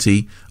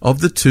possibility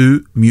of the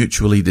two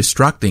mutually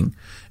destructing,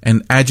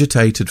 and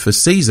agitated for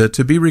Caesar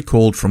to be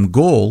recalled from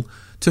Gaul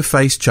to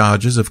face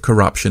charges of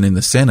corruption in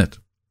the Senate.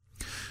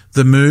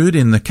 The mood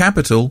in the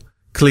capital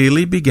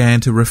clearly began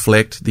to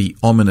reflect the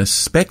ominous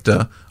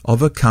spectre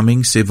of a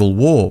coming civil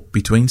war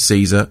between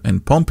Caesar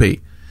and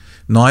Pompey,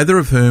 neither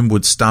of whom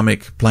would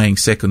stomach playing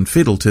second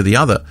fiddle to the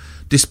other,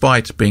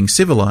 despite being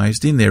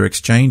civilized in their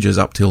exchanges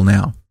up till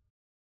now.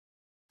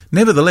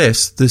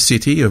 Nevertheless, the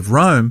city of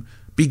Rome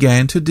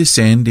began to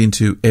descend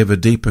into ever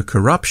deeper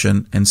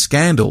corruption and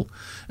scandal,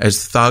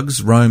 as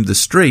thugs roamed the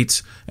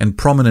streets and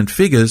prominent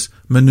figures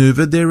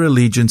manoeuvred their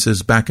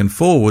allegiances back and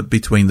forward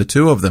between the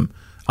two of them,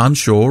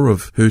 unsure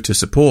of who to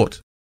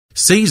support.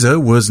 Caesar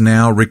was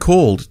now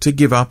recalled to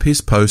give up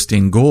his post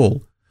in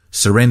Gaul,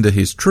 surrender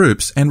his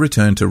troops, and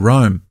return to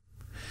Rome.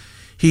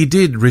 He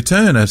did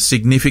return a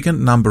significant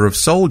number of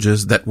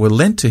soldiers that were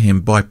lent to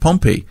him by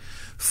Pompey,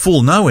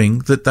 full knowing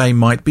that they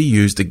might be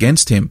used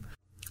against him,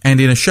 and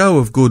in a show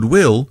of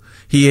goodwill,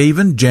 he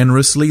even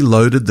generously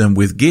loaded them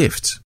with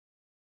gifts.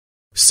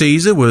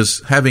 Caesar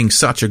was having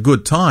such a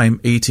good time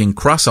eating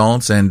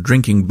croissants and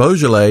drinking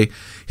Beaujolais,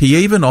 he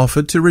even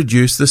offered to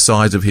reduce the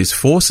size of his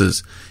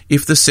forces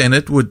if the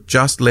Senate would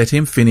just let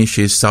him finish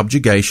his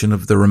subjugation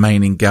of the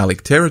remaining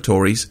Gallic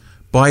territories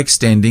by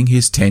extending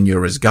his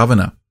tenure as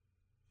governor.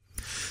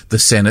 The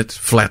Senate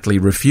flatly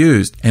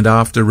refused, and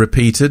after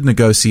repeated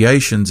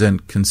negotiations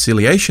and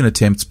conciliation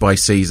attempts by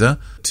Caesar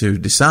to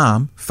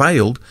disarm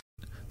failed,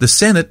 the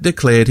Senate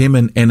declared him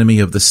an enemy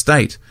of the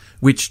state,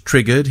 which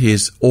triggered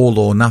his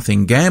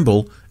all-or-nothing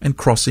gamble and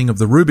crossing of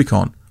the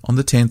Rubicon on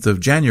the 10th of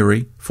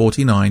January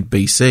 49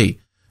 BC,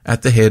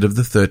 at the head of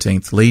the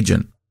 13th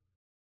Legion.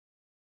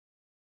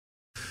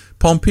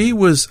 Pompey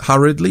was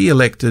hurriedly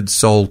elected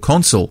sole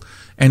consul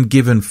and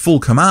given full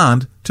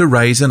command to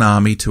raise an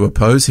army to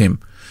oppose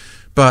him,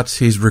 but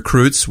his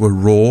recruits were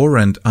raw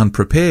and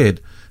unprepared,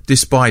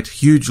 despite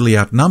hugely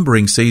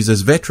outnumbering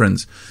Caesar's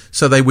veterans,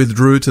 so they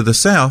withdrew to the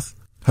south,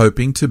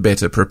 hoping to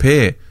better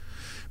prepare.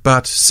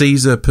 But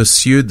Caesar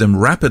pursued them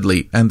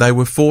rapidly, and they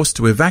were forced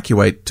to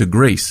evacuate to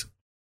Greece.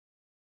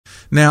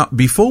 Now,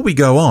 before we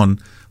go on,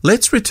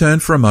 let's return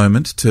for a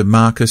moment to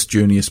Marcus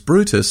Junius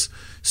Brutus,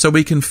 so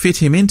we can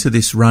fit him into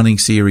this running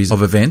series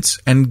of events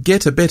and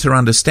get a better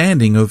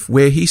understanding of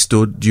where he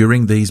stood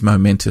during these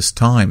momentous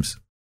times.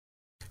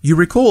 You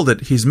recall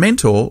that his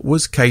mentor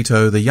was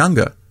Cato the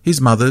Younger,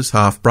 his mother's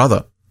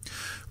half-brother.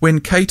 When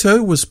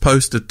Cato was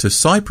posted to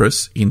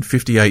Cyprus in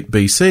 58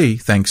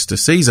 BC, thanks to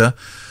Caesar,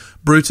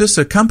 Brutus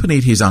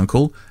accompanied his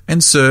uncle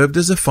and served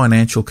as a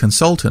financial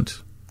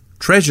consultant,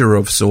 treasurer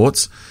of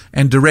sorts,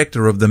 and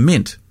director of the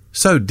mint,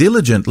 so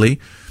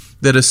diligently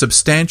that a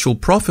substantial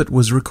profit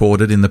was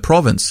recorded in the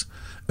province,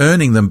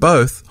 earning them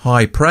both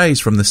high praise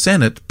from the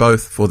Senate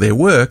both for their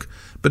work,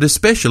 but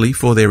especially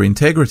for their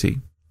integrity.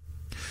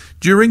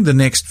 During the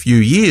next few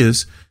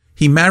years,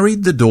 he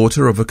married the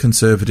daughter of a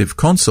conservative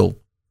consul,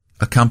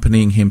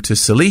 accompanying him to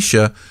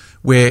Cilicia,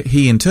 where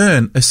he in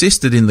turn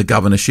assisted in the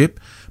governorship,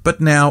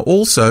 but now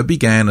also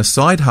began a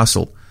side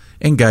hustle,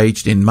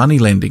 engaged in money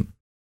lending.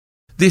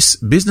 This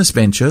business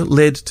venture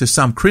led to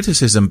some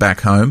criticism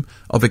back home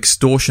of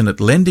extortionate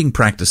lending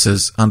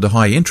practices under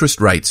high interest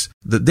rates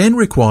that then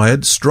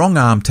required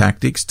strong-arm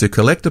tactics to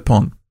collect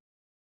upon.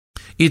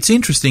 It's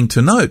interesting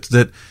to note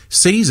that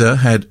Caesar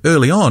had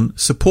early on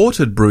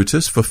supported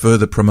Brutus for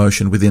further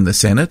promotion within the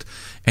Senate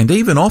and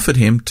even offered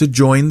him to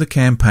join the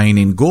campaign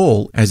in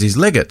Gaul as his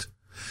legate.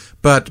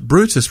 But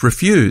Brutus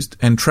refused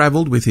and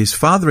travelled with his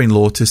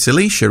father-in-law to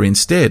Cilicia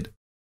instead.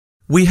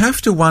 We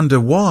have to wonder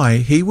why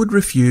he would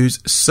refuse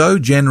so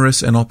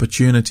generous an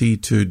opportunity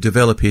to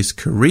develop his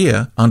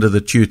career under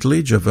the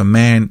tutelage of a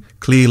man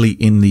clearly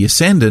in the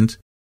ascendant,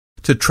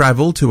 to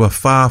travel to a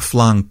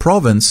far-flung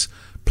province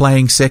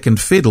playing second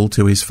fiddle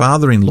to his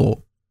father-in-law.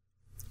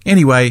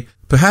 Anyway,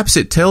 perhaps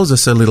it tells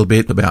us a little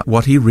bit about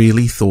what he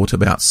really thought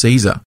about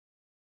Caesar.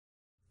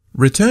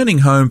 Returning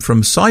home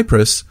from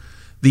Cyprus,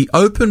 the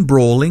open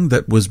brawling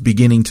that was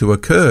beginning to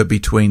occur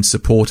between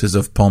supporters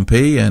of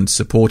Pompey and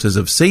supporters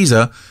of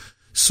Caesar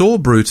saw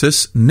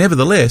Brutus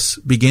nevertheless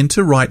begin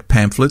to write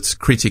pamphlets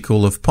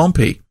critical of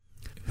Pompey,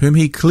 whom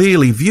he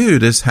clearly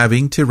viewed as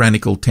having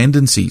tyrannical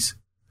tendencies.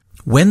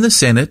 When the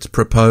Senate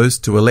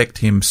proposed to elect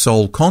him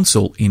sole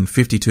consul in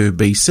 52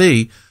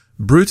 BC,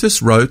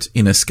 Brutus wrote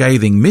in a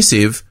scathing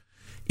missive,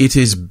 "It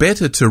is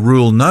better to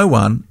rule no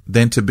one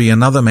than to be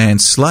another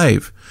man's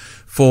slave,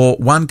 for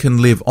one can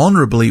live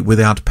honourably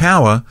without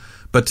power,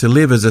 but to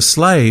live as a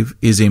slave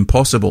is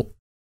impossible."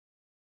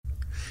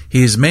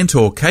 His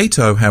mentor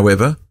Cato,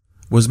 however,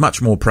 was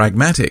much more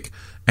pragmatic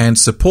and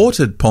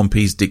supported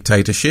Pompey's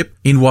dictatorship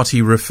in what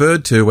he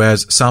referred to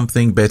as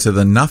something better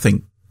than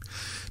nothing.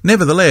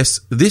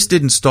 Nevertheless, this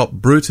didn't stop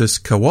Brutus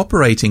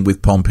cooperating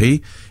with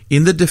Pompey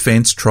in the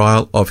defence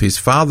trial of his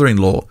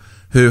father-in-law,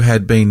 who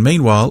had been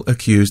meanwhile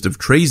accused of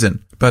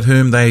treason, but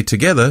whom they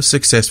together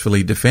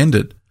successfully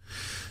defended.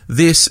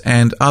 This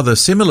and other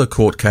similar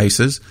court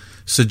cases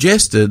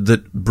suggested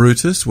that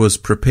Brutus was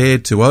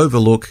prepared to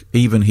overlook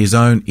even his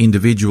own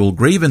individual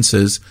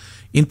grievances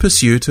in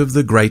pursuit of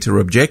the greater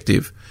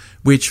objective,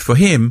 which for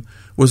him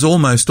was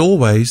almost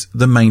always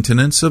the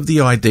maintenance of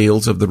the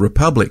ideals of the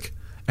Republic,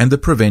 and the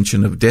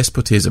prevention of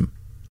despotism.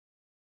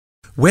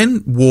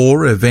 When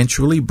war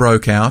eventually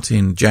broke out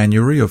in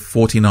January of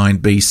 49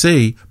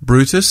 BC,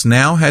 Brutus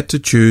now had to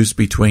choose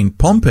between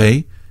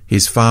Pompey,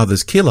 his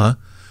father's killer,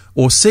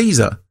 or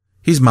Caesar,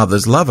 his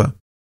mother's lover.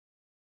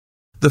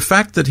 The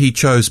fact that he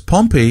chose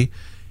Pompey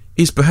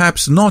is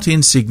perhaps not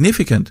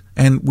insignificant,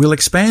 and we'll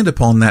expand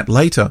upon that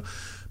later,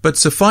 but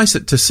suffice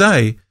it to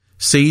say,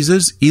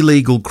 Caesar's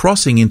illegal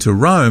crossing into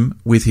Rome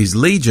with his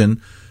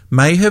legion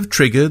may have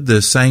triggered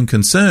the same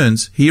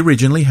concerns he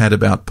originally had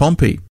about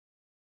Pompey.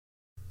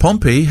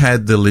 Pompey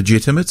had the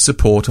legitimate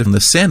support of the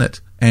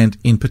Senate, and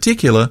in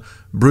particular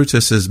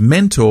Brutus's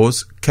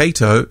mentors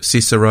Cato,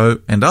 Cicero,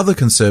 and other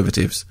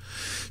conservatives,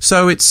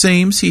 so it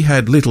seems he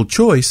had little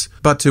choice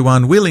but to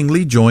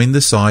unwillingly join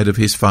the side of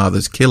his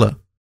father's killer.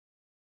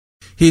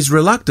 His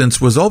reluctance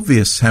was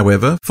obvious,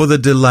 however, for the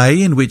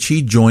delay in which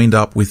he joined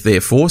up with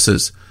their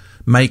forces,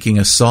 making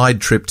a side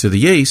trip to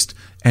the east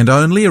and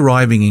only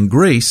arriving in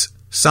Greece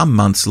some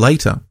months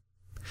later.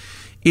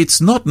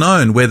 It's not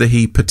known whether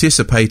he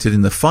participated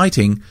in the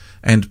fighting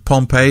and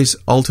Pompey's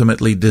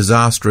ultimately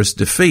disastrous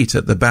defeat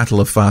at the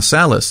Battle of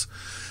Pharsalus,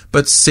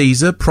 but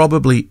Caesar,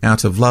 probably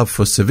out of love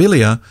for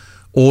Servilia,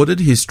 ordered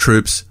his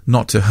troops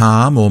not to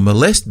harm or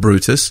molest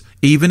Brutus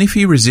even if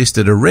he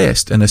resisted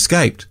arrest and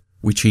escaped,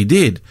 which he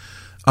did,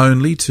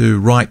 only to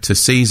write to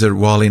Caesar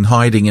while in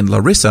hiding in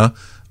Larissa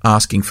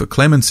asking for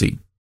clemency.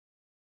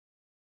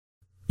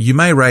 You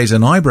may raise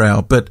an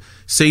eyebrow, but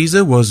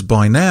Caesar was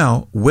by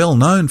now well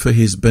known for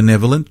his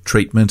benevolent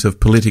treatment of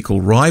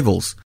political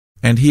rivals,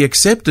 and he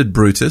accepted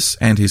Brutus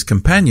and his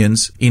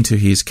companions into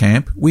his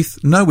camp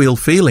with no ill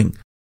feeling.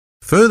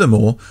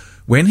 Furthermore,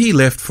 when he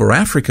left for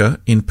Africa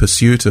in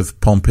pursuit of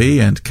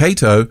Pompey and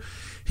Cato,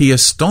 he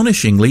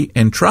astonishingly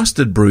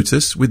entrusted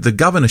Brutus with the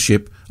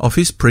governorship of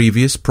his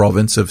previous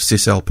province of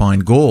Cisalpine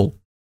Gaul.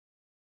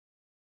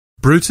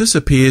 Brutus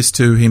appears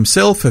to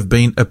himself have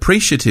been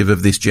appreciative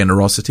of this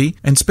generosity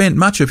and spent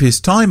much of his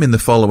time in the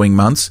following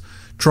months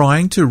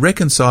trying to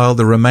reconcile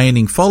the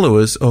remaining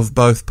followers of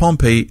both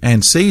Pompey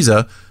and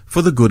Caesar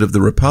for the good of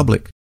the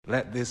Republic.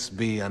 Let this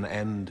be an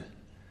end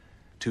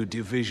to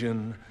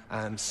division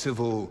and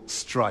civil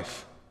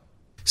strife.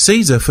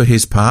 Caesar, for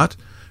his part,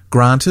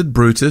 granted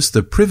Brutus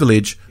the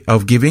privilege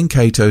of giving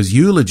Cato's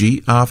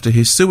eulogy after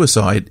his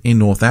suicide in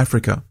North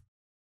Africa.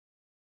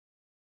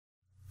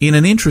 In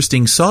an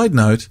interesting side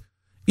note,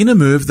 in a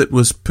move that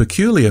was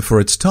peculiar for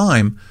its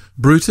time,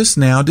 Brutus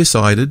now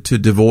decided to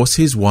divorce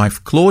his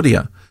wife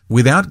Claudia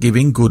without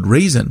giving good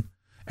reason,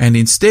 and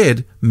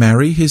instead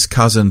marry his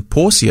cousin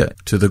Porcia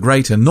to the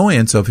great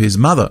annoyance of his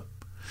mother.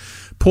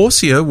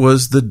 Porcia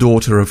was the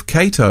daughter of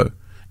Cato,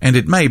 and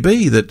it may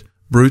be that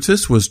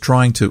Brutus was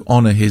trying to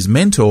honour his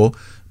mentor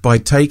by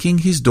taking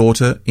his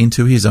daughter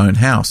into his own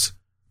house,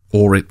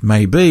 or it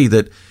may be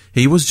that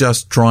he was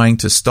just trying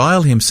to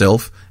style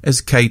himself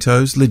as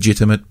Cato's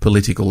legitimate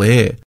political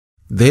heir,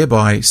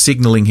 thereby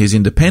signalling his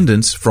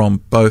independence from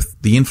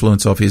both the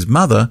influence of his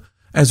mother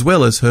as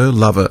well as her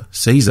lover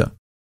Caesar.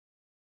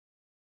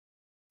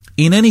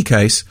 In any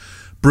case,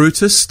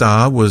 Brutus'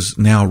 star was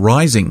now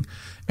rising,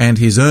 and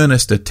his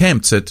earnest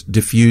attempts at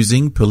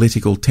diffusing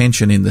political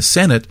tension in the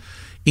Senate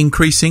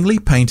increasingly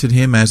painted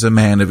him as a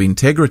man of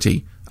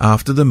integrity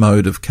after the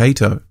mode of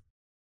Cato.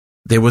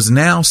 There was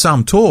now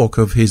some talk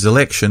of his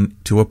election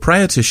to a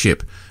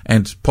praetorship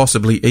and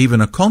possibly even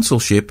a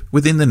consulship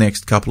within the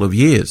next couple of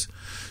years.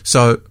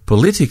 So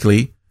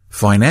politically,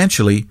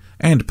 financially,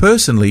 and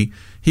personally,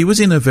 he was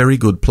in a very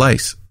good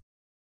place.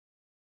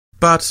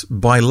 But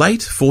by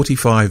late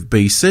 45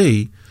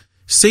 BC,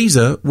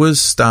 Caesar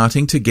was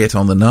starting to get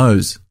on the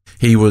nose.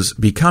 He was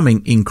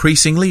becoming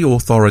increasingly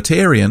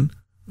authoritarian,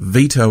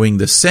 vetoing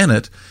the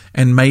Senate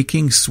and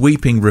making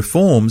sweeping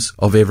reforms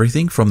of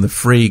everything from the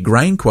free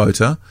grain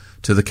quota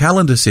to the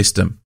calendar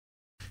system.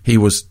 He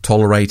was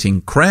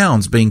tolerating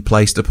crowns being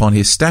placed upon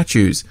his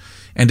statues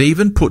and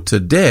even put to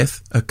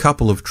death a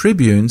couple of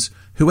tribunes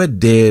who had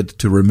dared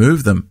to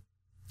remove them.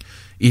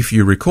 If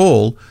you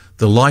recall,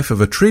 the life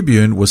of a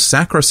tribune was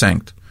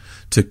sacrosanct.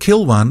 To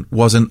kill one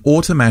was an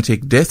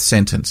automatic death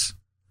sentence.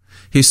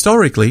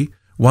 Historically,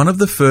 one of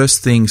the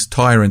first things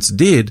tyrants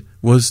did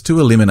was to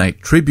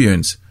eliminate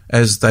tribunes,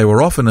 as they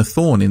were often a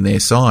thorn in their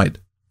side.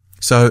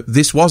 So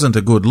this wasn't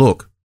a good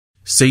look.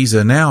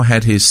 Caesar now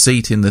had his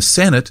seat in the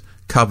Senate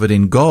covered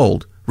in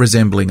gold,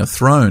 resembling a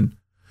throne.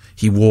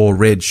 He wore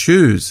red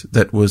shoes,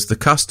 that was the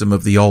custom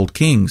of the old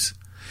kings.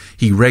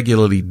 He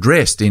regularly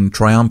dressed in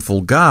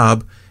triumphal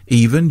garb,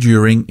 even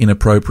during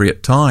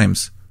inappropriate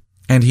times,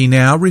 and he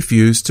now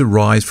refused to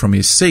rise from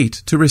his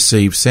seat to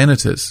receive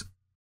senators.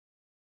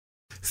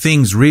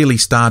 Things really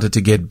started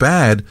to get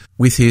bad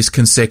with his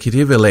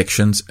consecutive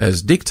elections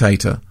as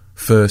dictator,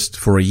 first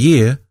for a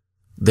year,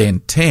 then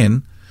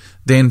 10,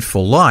 then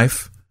for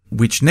life,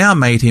 which now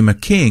made him a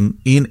king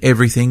in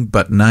everything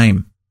but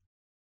name.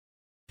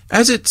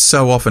 As it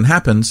so often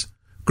happens,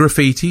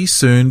 graffiti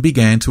soon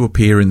began to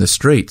appear in the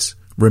streets,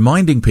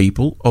 reminding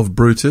people of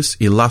Brutus'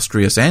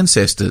 illustrious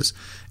ancestors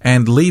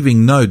and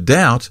leaving no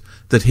doubt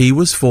that he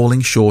was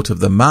falling short of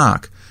the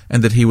mark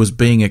and that he was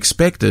being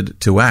expected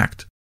to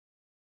act.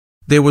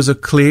 there was a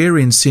clear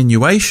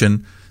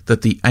insinuation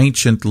that the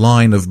ancient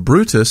line of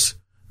Brutus,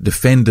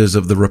 defenders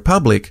of the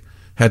Republic,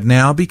 had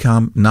now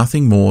become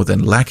nothing more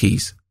than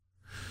lackeys.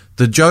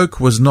 The joke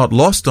was not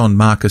lost on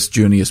Marcus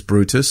Junius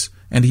Brutus,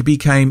 and he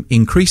became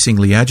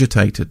increasingly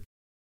agitated.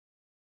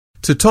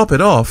 To top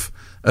it off,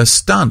 a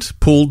stunt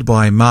pulled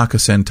by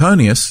Marcus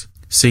Antonius,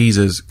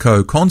 Caesar's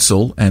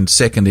co-consul and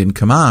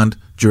second-in-command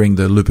during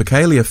the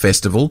Lupercalia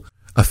festival,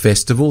 a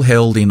festival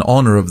held in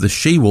honour of the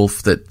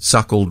she-wolf that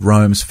suckled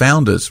Rome's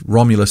founders,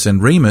 Romulus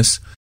and Remus,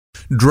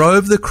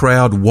 drove the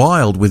crowd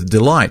wild with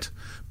delight,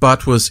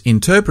 but was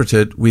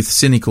interpreted with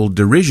cynical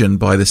derision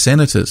by the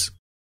senators.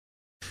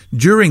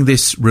 During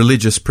this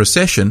religious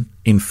procession,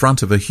 in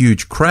front of a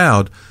huge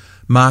crowd,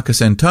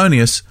 Marcus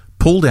Antonius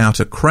pulled out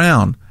a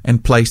crown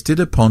and placed it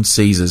upon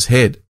Caesar's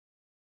head.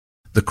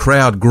 The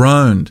crowd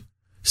groaned.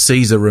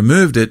 Caesar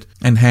removed it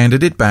and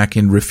handed it back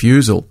in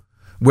refusal,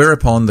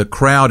 whereupon the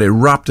crowd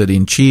erupted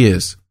in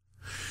cheers.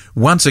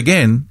 Once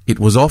again it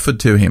was offered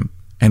to him,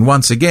 and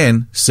once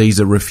again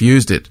Caesar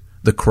refused it.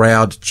 The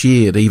crowd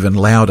cheered even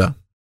louder.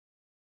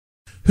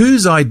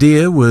 Whose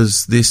idea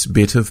was this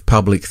bit of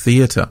public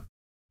theatre?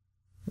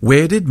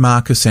 Where did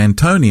Marcus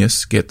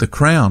Antonius get the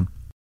crown?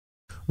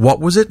 What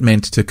was it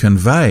meant to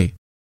convey?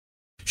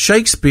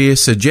 Shakespeare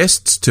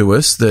suggests to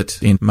us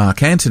that in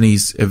Mark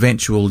Antony's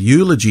eventual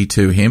eulogy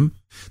to him,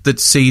 that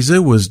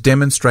Caesar was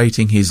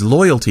demonstrating his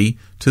loyalty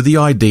to the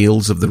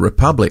ideals of the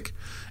Republic,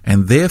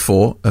 and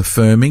therefore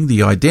affirming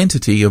the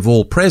identity of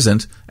all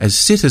present as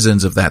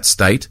citizens of that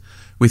state,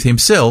 with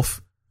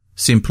himself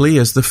simply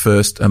as the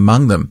first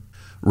among them,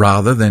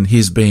 rather than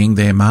his being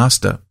their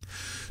master.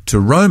 To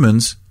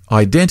Romans,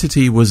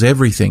 identity was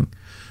everything,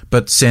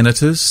 but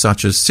senators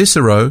such as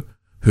Cicero,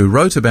 who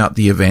wrote about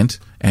the event,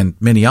 and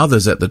many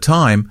others at the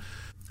time,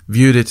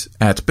 viewed it,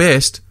 at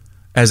best,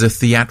 as a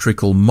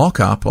theatrical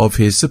mock-up of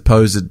his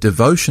supposed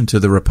devotion to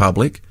the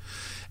Republic,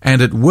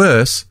 and at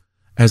worst,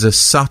 as a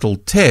subtle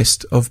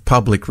test of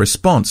public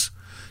response,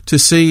 to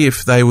see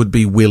if they would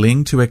be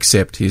willing to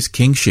accept his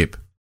kingship.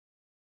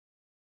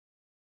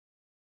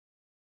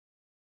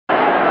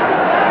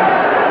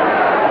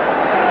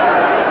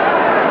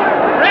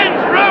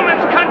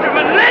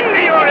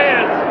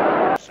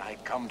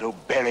 To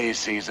bury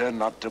Caesar,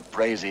 not to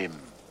praise him.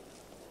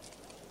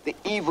 The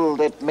evil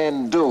that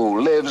men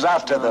do lives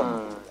after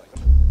them.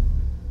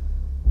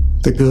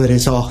 The good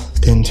is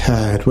oft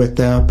interred with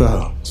their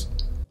bones.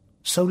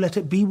 So let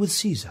it be with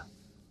Caesar.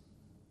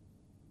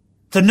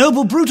 The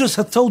noble Brutus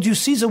hath told you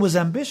Caesar was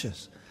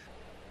ambitious.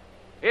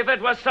 If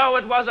it was so,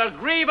 it was a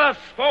grievous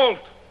fault,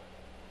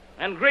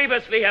 and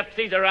grievously hath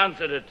Caesar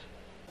answered it.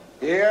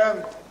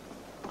 Here,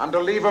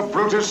 under leave of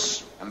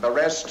Brutus and the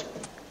rest,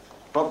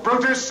 for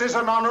Brutus is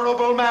an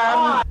honourable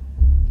man.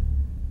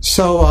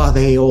 So are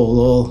they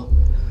all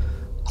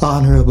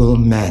honourable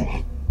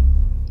men.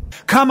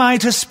 Come I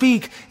to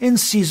speak in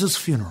Caesar's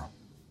funeral.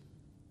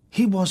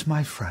 He was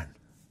my friend,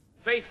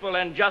 Faithful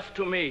and just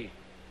to me.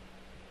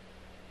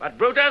 But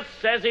Brutus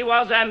says he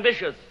was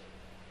ambitious,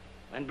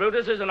 and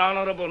Brutus is an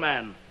honourable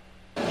man.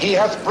 He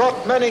hath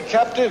brought many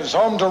captives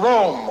home to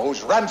Rome,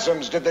 whose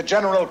ransoms did the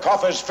general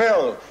coffers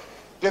fill.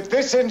 Did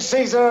this in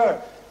Caesar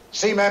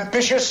seem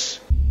ambitious?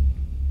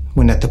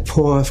 When at the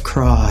poor have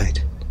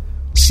cried,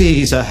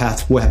 Caesar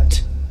hath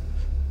wept.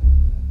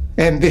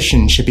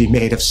 Ambition should be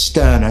made of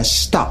sterner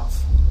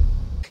stuff.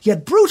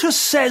 Yet Brutus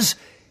says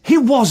he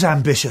was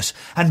ambitious,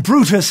 and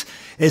Brutus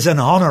is an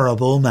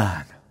honourable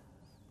man.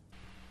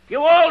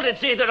 You all did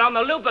see that on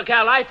the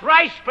Lupercal I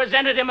thrice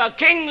presented him a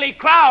kingly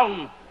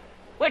crown,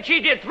 which he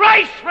did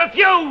thrice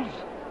refuse.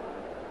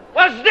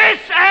 Was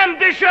this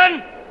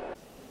ambition?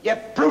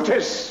 Yet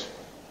Brutus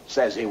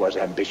says he was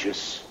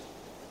ambitious,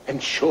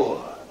 and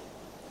sure,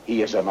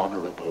 he is an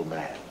honourable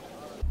man.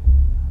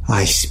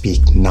 I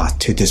speak not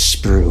to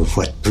disprove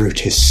what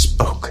Brutus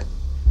spoke,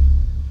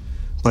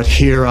 but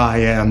here I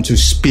am to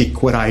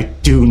speak what I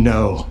do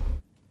know.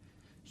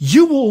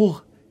 You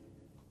all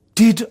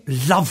did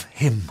love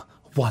him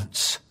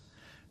once,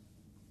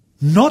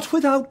 not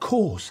without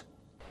cause.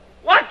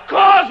 What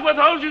cause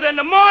withholds you then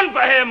to mourn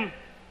for him?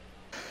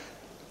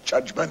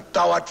 Judgment,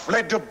 thou art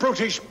fled to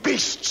brutish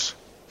beasts,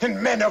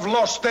 and men have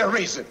lost their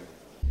reason.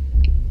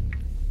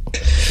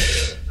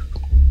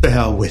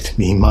 Bear with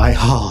me, my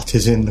heart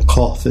is in the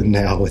coffin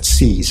now at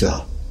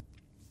Caesar.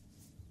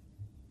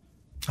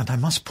 And I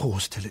must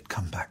pause till it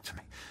come back to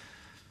me.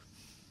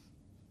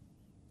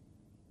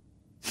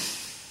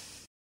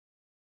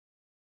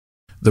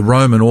 The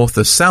Roman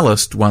author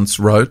Sallust once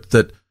wrote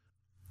that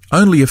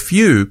only a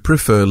few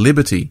prefer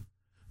liberty,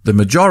 the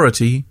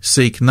majority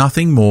seek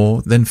nothing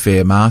more than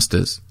fair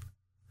masters.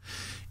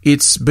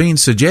 It's been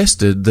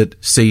suggested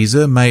that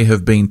Caesar may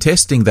have been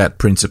testing that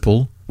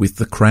principle with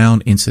the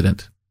crown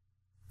incident.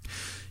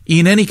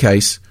 In any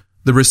case,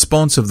 the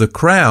response of the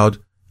crowd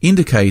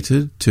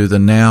indicated to the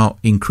now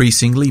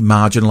increasingly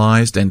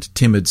marginalised and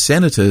timid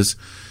senators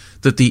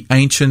that the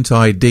ancient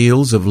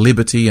ideals of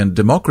liberty and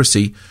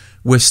democracy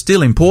were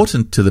still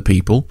important to the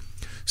people,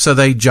 so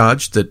they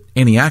judged that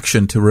any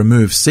action to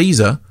remove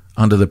Caesar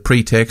under the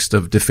pretext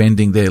of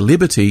defending their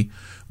liberty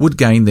would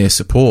gain their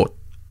support.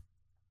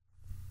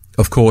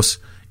 Of course,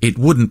 it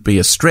wouldn't be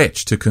a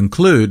stretch to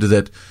conclude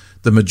that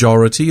the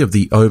majority of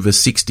the over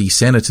 60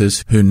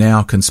 senators who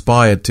now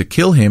conspired to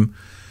kill him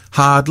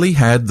hardly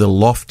had the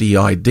lofty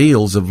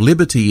ideals of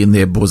liberty in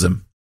their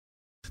bosom.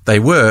 They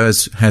were,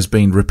 as has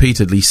been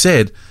repeatedly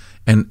said,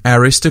 an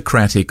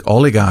aristocratic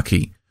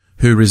oligarchy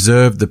who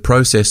reserved the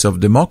process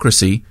of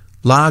democracy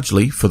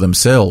largely for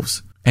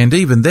themselves, and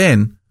even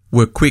then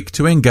were quick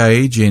to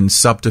engage in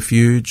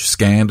subterfuge,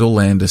 scandal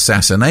and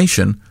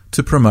assassination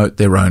to promote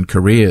their own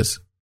careers.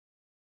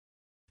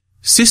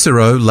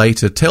 Cicero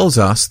later tells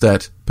us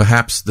that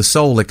perhaps the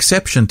sole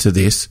exception to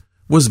this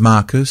was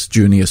Marcus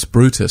Junius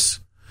Brutus,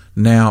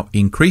 now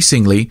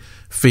increasingly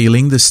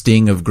feeling the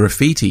sting of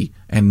graffiti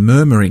and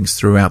murmurings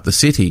throughout the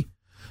city,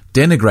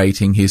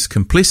 denigrating his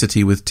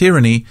complicity with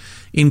tyranny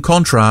in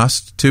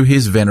contrast to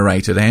his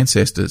venerated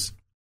ancestors.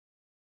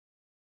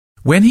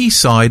 When he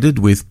sided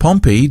with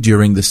Pompey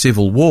during the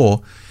Civil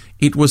War,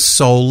 it was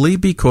solely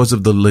because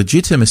of the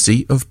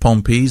legitimacy of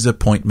Pompey's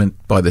appointment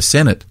by the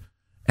Senate,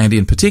 and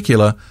in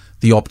particular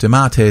the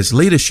Optimates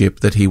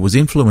leadership that he was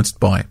influenced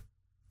by.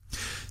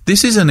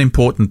 This is an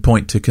important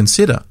point to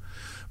consider.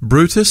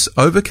 Brutus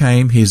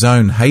overcame his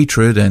own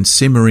hatred and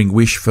simmering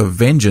wish for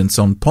vengeance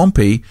on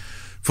Pompey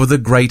for the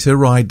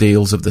greater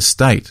ideals of the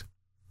state.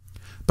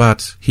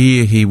 But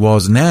here he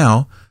was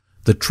now,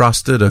 the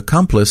trusted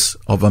accomplice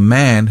of a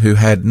man who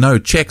had no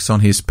checks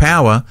on his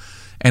power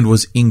and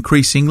was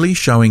increasingly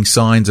showing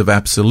signs of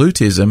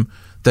absolutism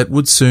that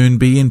would soon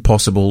be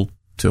impossible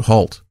to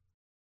halt.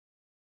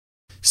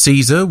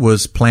 Caesar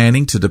was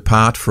planning to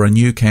depart for a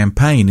new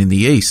campaign in the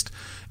east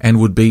and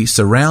would be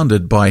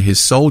surrounded by his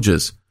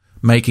soldiers,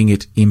 making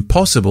it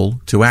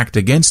impossible to act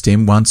against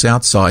him once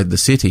outside the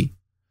city.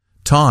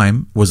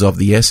 Time was of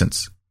the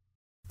essence.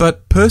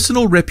 But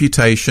personal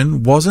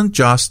reputation wasn't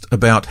just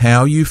about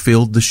how you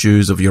filled the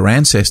shoes of your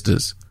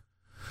ancestors.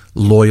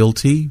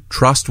 Loyalty,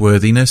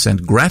 trustworthiness,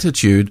 and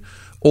gratitude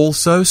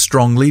also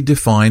strongly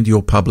defined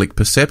your public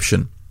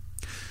perception.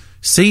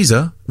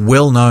 Caesar,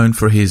 well known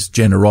for his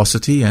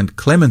generosity and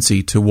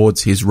clemency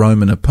towards his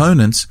Roman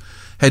opponents,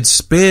 had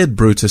spared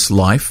Brutus'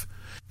 life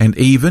and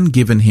even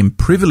given him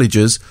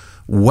privileges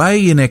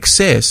way in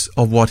excess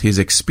of what his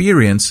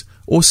experience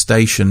or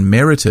station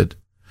merited.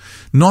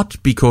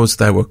 Not because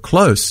they were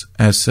close,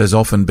 as has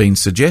often been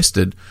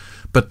suggested,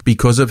 but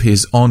because of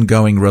his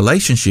ongoing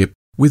relationship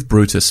with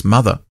Brutus'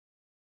 mother.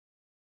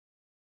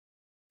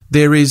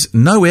 There is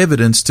no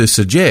evidence to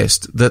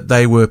suggest that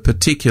they were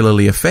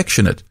particularly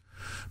affectionate.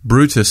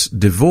 Brutus'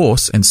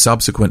 divorce and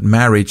subsequent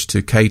marriage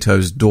to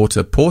Cato's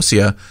daughter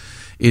Porcia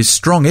is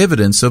strong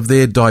evidence of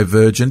their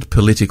divergent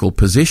political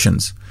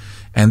positions,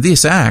 and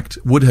this act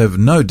would have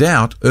no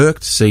doubt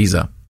irked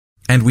Caesar,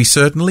 and we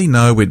certainly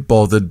know it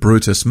bothered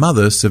Brutus'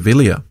 mother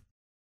Servilia.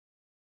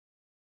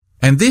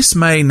 And this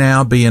may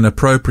now be an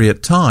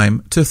appropriate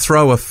time to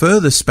throw a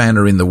further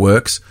spanner in the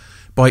works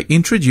by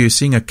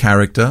introducing a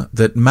character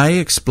that may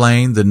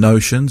explain the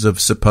notions of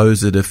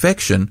supposed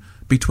affection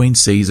between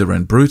Caesar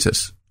and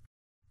Brutus.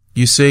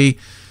 You see,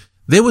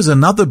 there was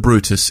another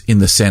Brutus in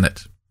the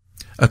Senate,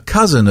 a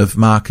cousin of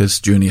Marcus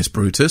Junius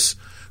Brutus,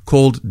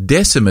 called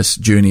Decimus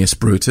Junius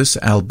Brutus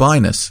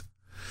Albinus.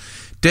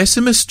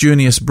 Decimus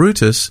Junius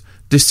Brutus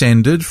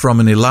descended from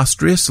an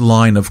illustrious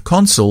line of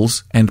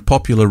consuls and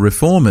popular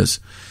reformers,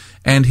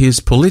 and his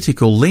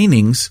political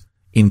leanings,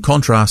 in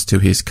contrast to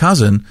his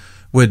cousin,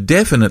 were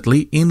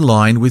definitely in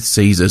line with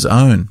Caesar's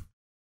own.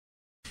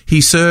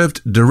 He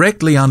served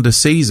directly under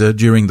Caesar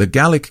during the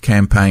Gallic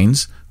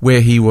campaigns,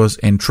 where he was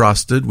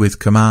entrusted with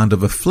command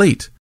of a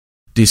fleet,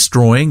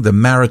 destroying the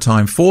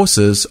maritime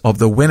forces of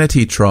the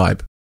Veneti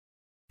tribe.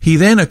 He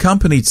then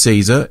accompanied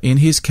Caesar in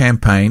his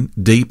campaign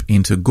deep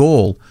into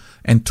Gaul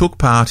and took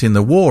part in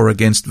the war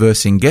against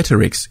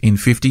Vercingetorix in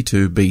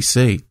 52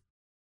 BC.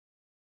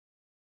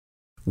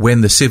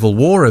 When the civil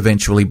war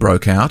eventually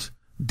broke out,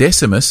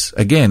 Decimus,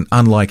 again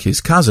unlike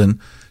his cousin,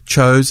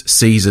 chose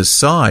Caesar's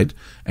side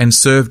and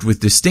served with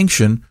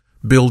distinction,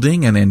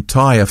 building an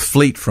entire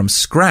fleet from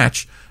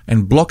scratch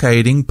and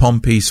blockading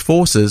Pompey's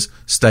forces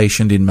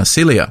stationed in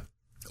Massilia,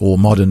 or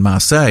modern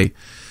Marseille,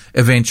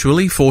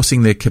 eventually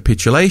forcing their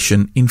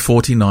capitulation in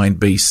 49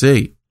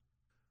 BC.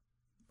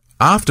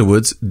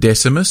 Afterwards,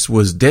 Decimus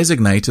was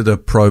designated a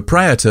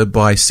propraetor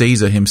by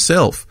Caesar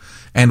himself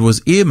and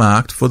was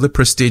earmarked for the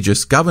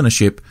prestigious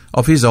governorship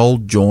of his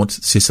old jaunt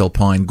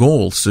Cisalpine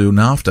Gaul soon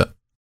after.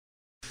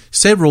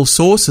 Several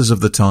sources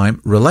of the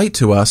time relate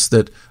to us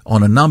that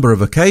on a number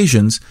of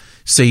occasions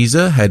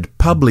Caesar had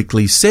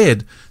publicly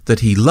said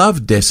that he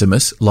loved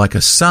Decimus like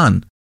a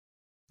son,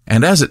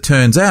 and as it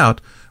turns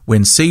out,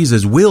 when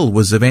Caesar's will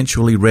was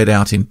eventually read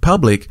out in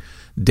public,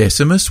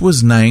 Decimus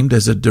was named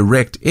as a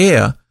direct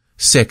heir,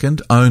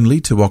 second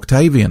only to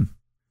Octavian.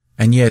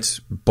 And yet,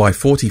 by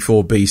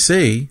 44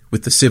 BC,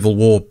 with the civil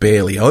war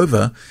barely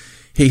over,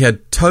 he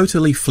had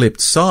totally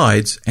flipped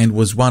sides and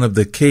was one of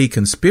the key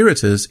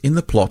conspirators in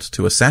the plot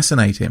to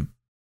assassinate him.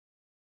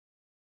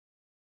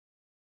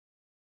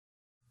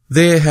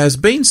 There has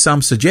been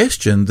some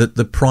suggestion that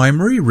the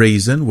primary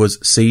reason was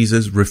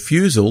Caesar's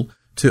refusal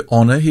to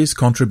honour his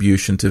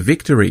contribution to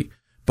victory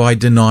by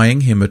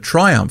denying him a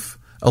triumph,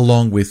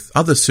 along with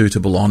other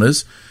suitable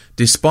honours,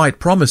 despite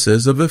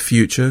promises of a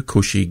future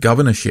cushy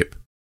governorship.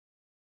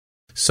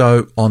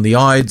 So, on the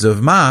Ides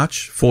of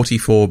March,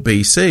 44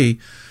 BC,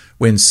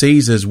 when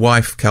Caesar's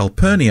wife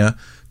Calpurnia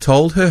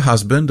told her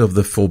husband of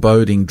the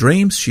foreboding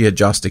dreams she had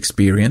just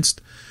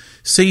experienced,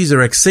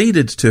 Caesar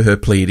acceded to her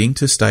pleading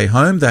to stay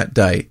home that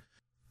day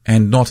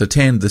and not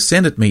attend the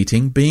Senate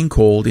meeting being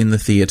called in the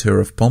theatre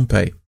of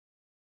Pompey.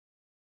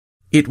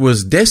 It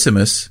was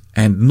Decimus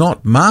and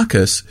not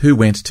Marcus who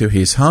went to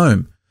his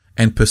home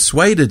and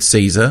persuaded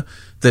Caesar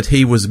that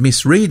he was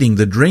misreading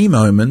the dream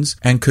omens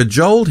and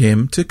cajoled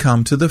him to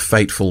come to the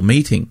fateful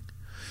meeting.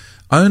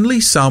 Only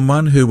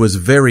someone who was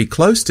very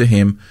close to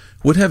him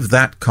would have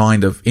that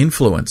kind of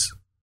influence.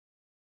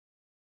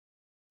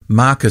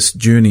 Marcus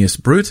Junius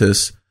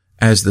Brutus,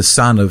 as the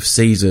son of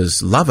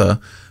Caesar's lover,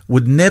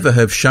 would never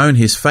have shown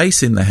his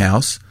face in the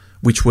house,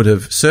 which would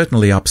have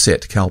certainly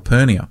upset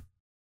Calpurnia.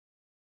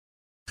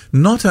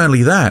 Not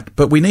only that,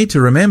 but we need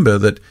to remember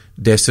that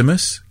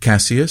Decimus,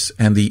 Cassius,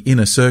 and the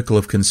inner circle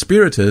of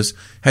conspirators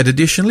had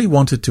additionally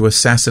wanted to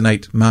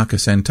assassinate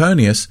Marcus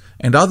Antonius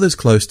and others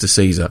close to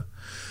Caesar,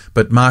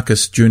 but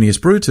Marcus Junius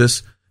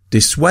Brutus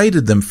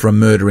dissuaded them from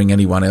murdering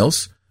anyone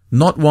else,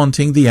 not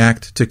wanting the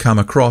act to come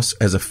across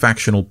as a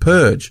factional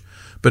purge,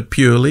 but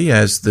purely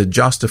as the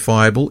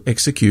justifiable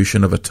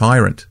execution of a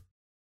tyrant.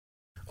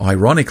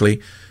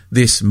 Ironically,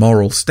 this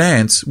moral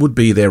stance would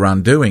be their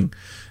undoing,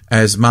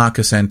 as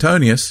Marcus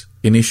Antonius,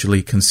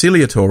 initially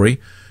conciliatory,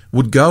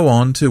 would go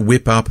on to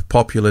whip up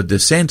popular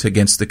dissent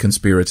against the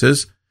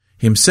conspirators,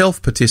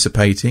 himself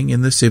participating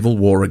in the civil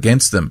war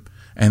against them,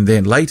 and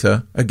then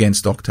later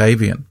against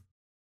Octavian.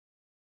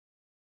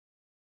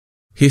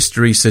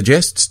 History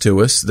suggests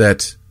to us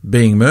that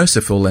being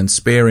merciful and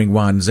sparing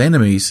one's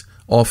enemies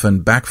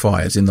often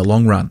backfires in the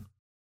long run.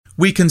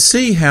 We can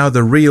see how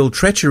the real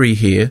treachery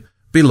here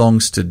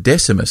belongs to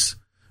Decimus,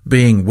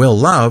 being well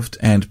loved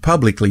and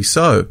publicly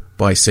so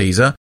by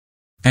Caesar,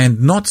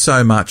 and not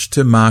so much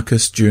to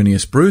Marcus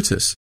Junius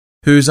Brutus,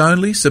 whose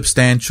only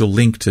substantial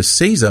link to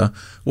Caesar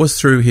was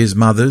through his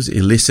mother's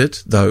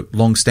illicit, though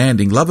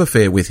long-standing love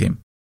affair with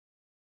him.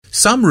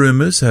 Some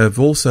rumours have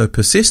also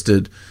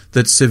persisted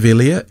that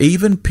Servilia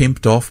even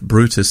pimped off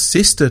Brutus'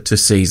 sister to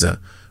Caesar,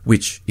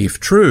 which, if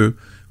true,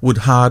 would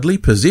hardly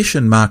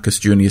position Marcus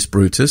Junius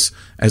Brutus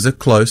as a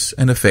close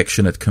and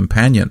affectionate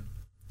companion.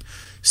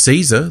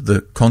 Caesar,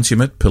 the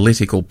consummate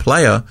political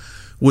player,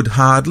 would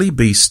hardly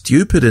be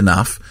stupid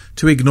enough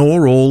to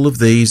ignore all of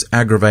these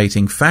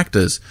aggravating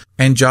factors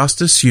and just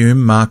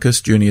assume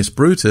Marcus Junius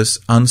Brutus'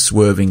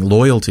 unswerving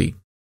loyalty.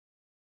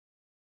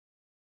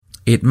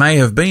 It may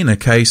have been a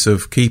case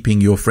of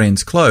keeping your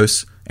friends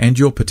close and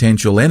your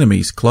potential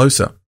enemies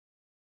closer.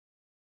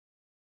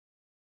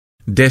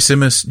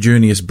 Decimus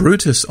Junius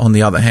Brutus, on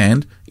the other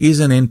hand, is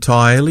an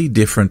entirely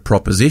different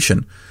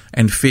proposition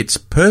and fits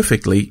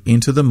perfectly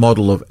into the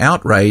model of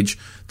outrage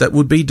that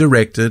would be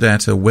directed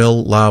at a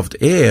well-loved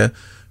heir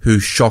who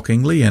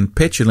shockingly and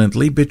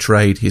petulantly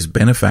betrayed his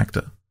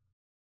benefactor.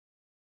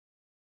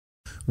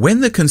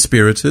 When the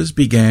conspirators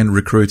began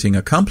recruiting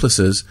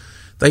accomplices,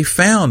 they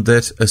found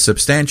that a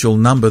substantial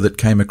number that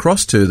came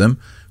across to them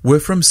were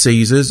from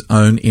Caesar's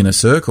own inner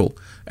circle,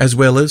 as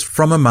well as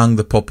from among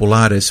the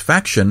Populares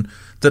faction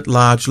that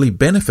largely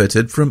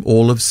benefited from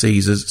all of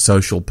Caesar's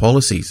social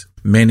policies.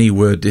 Many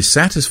were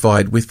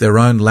dissatisfied with their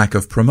own lack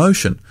of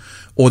promotion,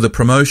 or the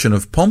promotion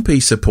of Pompey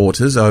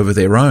supporters over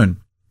their own.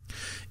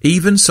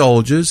 Even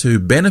soldiers who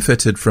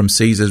benefited from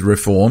Caesar's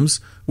reforms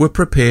were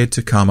prepared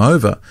to come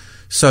over,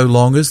 so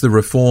long as the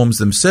reforms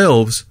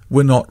themselves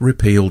were not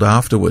repealed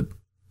afterward.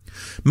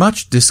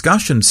 Much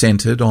discussion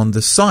centred on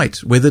the site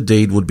where the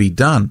deed would be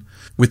done,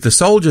 with the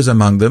soldiers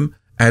among them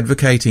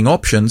advocating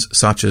options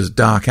such as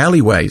dark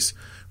alleyways,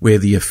 where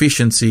the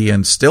efficiency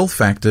and stealth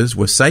factors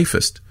were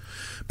safest.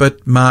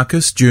 But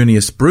Marcus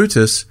Junius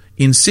Brutus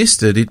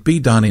insisted it be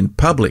done in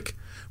public,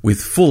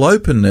 with full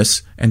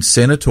openness and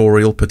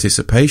senatorial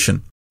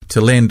participation,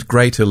 to lend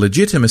greater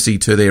legitimacy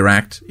to their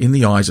act in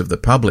the eyes of the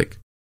public.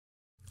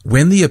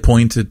 When the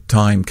appointed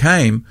time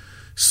came,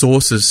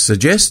 sources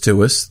suggest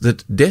to us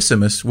that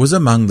Decimus was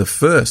among the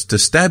first to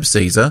stab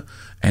Caesar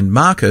and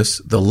Marcus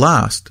the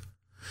last.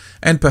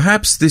 And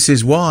perhaps this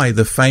is why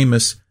the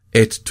famous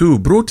et tu,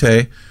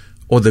 Brute,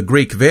 or the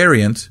Greek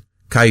variant,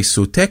 kai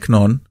su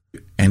teknon,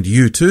 and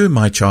you too,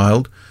 my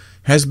child,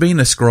 has been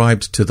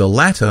ascribed to the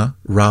latter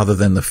rather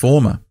than the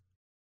former.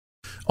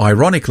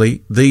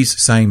 Ironically,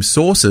 these same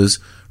sources,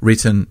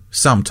 written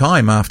some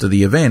time after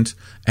the event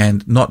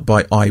and not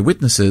by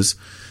eyewitnesses,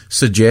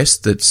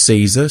 suggest that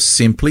Caesar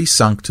simply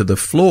sunk to the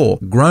floor,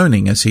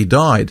 groaning as he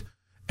died,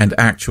 and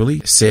actually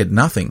said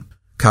nothing,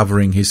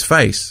 covering his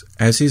face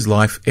as his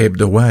life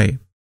ebbed away.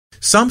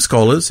 Some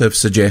scholars have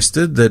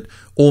suggested that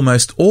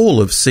almost all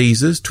of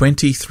Caesar's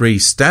 23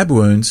 stab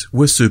wounds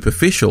were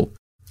superficial,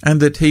 and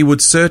that he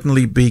would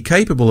certainly be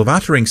capable of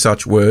uttering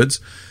such words,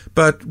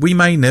 but we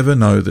may never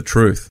know the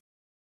truth.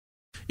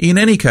 In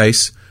any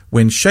case,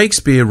 when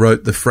Shakespeare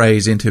wrote the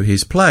phrase into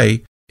his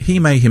play, he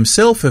may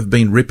himself have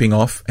been ripping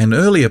off an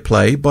earlier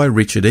play by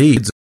Richard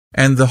Eads,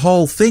 and the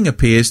whole thing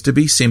appears to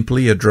be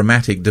simply a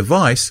dramatic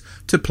device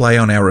to play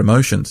on our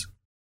emotions.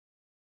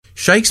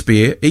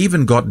 Shakespeare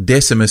even got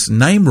Decimus'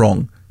 name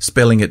wrong,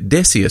 spelling it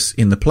Decius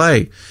in the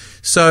play,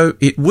 so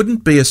it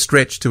wouldn't be a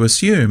stretch to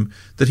assume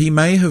that he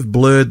may have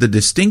blurred the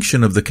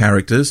distinction of the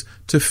characters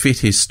to fit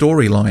his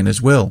storyline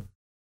as well.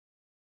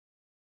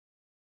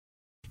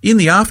 In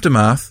the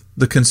aftermath,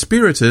 the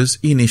conspirators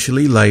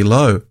initially lay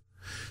low.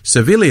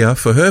 Servilia,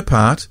 for her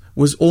part,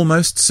 was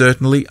almost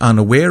certainly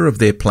unaware of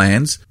their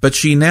plans, but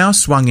she now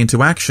swung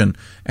into action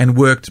and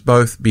worked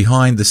both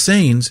behind the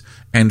scenes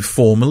and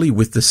formally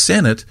with the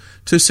Senate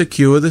to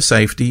secure the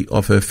safety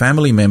of her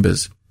family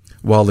members,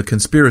 while the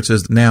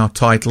conspirators, now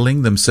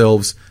titling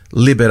themselves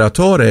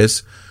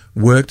Liberatores,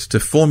 worked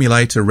to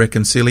formulate a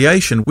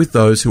reconciliation with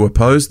those who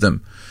opposed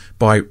them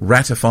by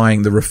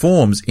ratifying the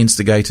reforms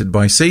instigated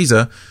by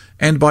Caesar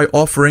and by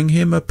offering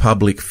him a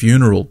public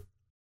funeral.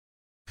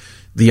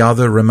 The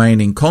other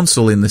remaining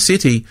consul in the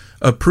city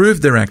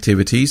approved their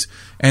activities,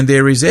 and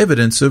there is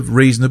evidence of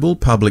reasonable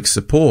public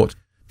support,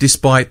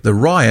 despite the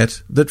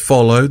riot that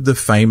followed the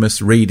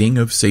famous reading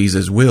of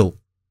Caesar's will.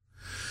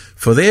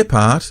 For their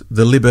part,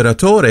 the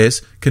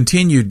Liberatores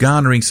continued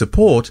garnering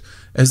support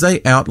as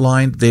they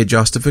outlined their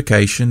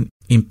justification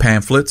in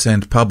pamphlets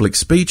and public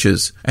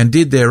speeches, and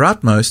did their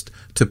utmost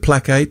to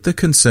placate the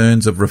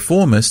concerns of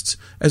reformists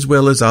as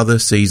well as other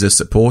Caesar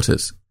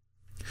supporters.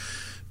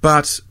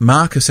 But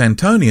Marcus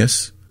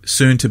Antonius,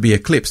 soon to be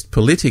eclipsed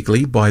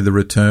politically by the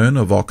return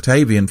of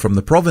Octavian from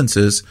the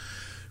provinces,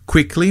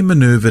 quickly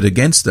manoeuvred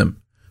against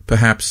them,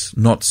 perhaps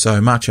not so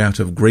much out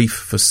of grief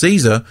for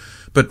Caesar,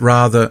 but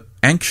rather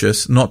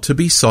anxious not to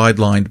be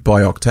sidelined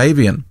by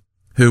Octavian,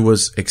 who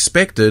was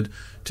expected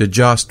to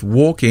just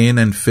walk in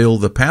and fill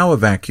the power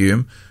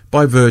vacuum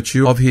by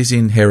virtue of his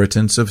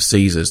inheritance of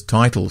Caesar's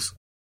titles.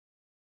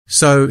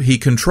 So he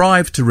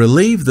contrived to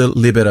relieve the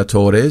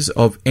Liberatores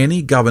of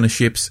any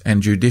governorships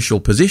and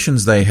judicial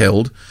positions they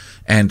held,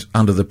 and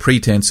under the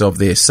pretense of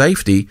their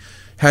safety,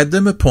 had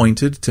them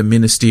appointed to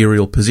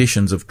ministerial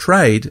positions of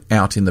trade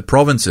out in the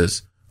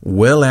provinces,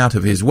 well out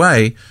of his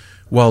way,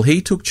 while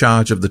he took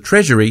charge of the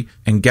treasury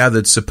and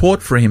gathered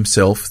support for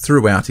himself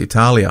throughout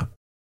Italia.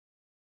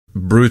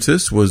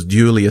 Brutus was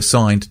duly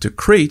assigned to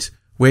Crete,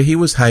 where he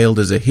was hailed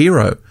as a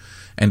hero,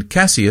 and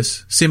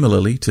Cassius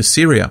similarly to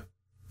Syria.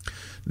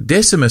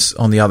 Decimus,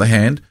 on the other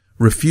hand,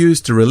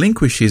 refused to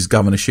relinquish his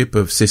governorship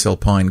of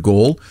Cisalpine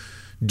Gaul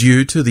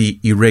due to the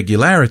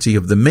irregularity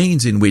of the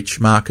means in which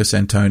Marcus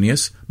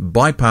Antonius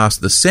bypassed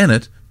the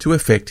Senate to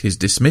effect his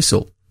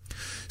dismissal.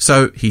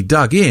 So he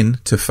dug in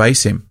to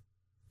face him.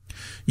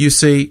 You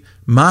see,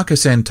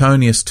 Marcus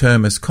Antonius'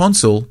 term as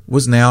consul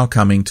was now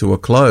coming to a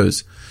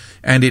close,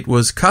 and it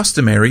was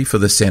customary for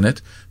the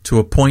Senate to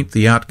appoint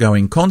the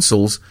outgoing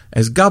consuls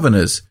as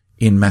governors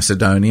in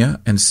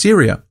Macedonia and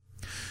Syria.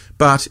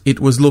 But it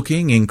was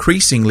looking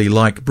increasingly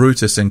like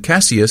Brutus and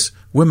Cassius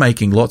were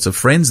making lots of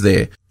friends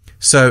there,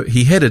 so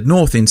he headed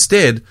north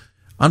instead,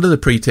 under the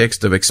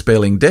pretext of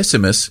expelling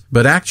Decimus,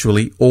 but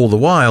actually all the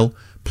while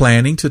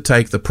planning to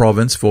take the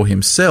province for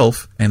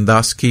himself and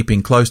thus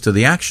keeping close to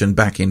the action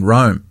back in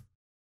Rome.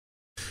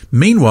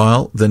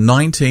 Meanwhile, the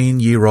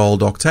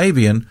 19-year-old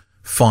Octavian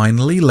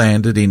finally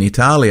landed in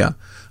Italia,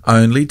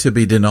 only to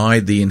be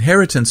denied the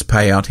inheritance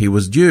payout he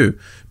was due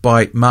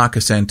by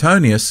Marcus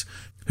Antonius,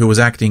 who was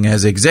acting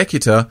as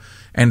executor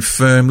and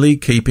firmly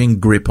keeping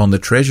grip on the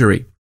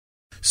treasury.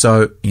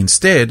 So,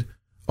 instead,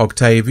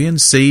 Octavian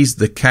seized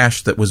the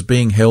cash that was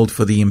being held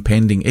for the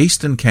impending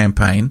Eastern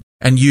campaign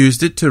and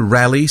used it to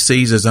rally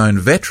Caesar's own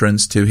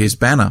veterans to his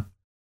banner.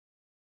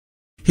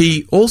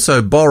 He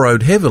also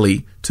borrowed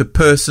heavily to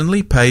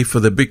personally pay for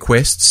the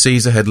bequests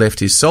Caesar had left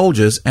his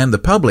soldiers and the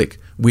public,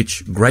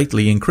 which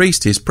greatly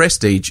increased his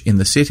prestige in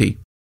the city.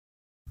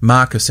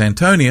 Marcus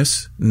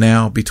Antonius,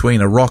 now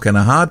between a rock and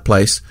a hard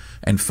place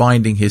and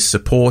finding his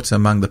support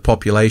among the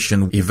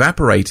population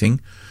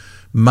evaporating,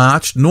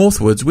 marched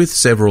northwards with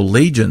several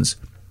legions,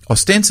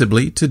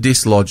 ostensibly to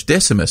dislodge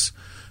Decimus,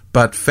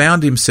 but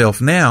found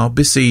himself now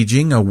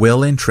besieging a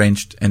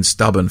well-entrenched and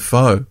stubborn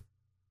foe.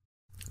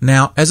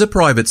 Now, as a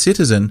private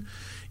citizen,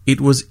 it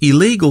was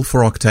illegal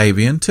for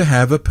Octavian to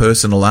have a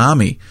personal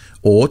army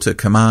or to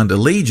command a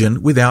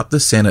legion without the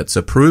Senate's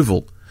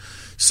approval.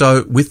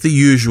 So, with the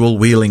usual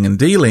wheeling and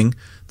dealing,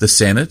 the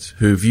Senate,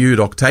 who viewed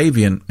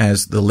Octavian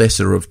as the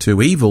lesser of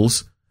two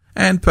evils,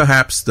 and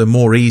perhaps the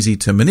more easy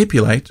to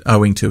manipulate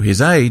owing to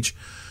his age,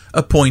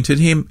 appointed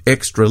him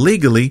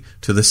extra-legally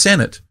to the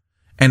Senate,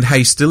 and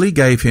hastily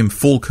gave him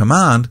full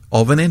command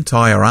of an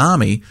entire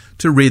army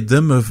to rid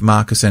them of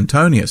Marcus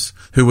Antonius,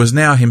 who was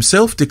now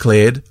himself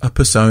declared a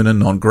persona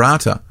non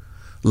grata,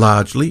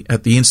 largely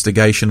at the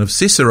instigation of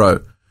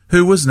Cicero,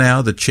 who was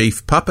now the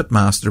chief puppet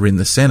master in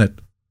the Senate.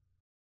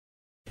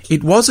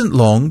 It wasn't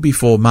long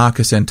before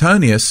Marcus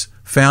Antonius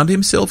found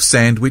himself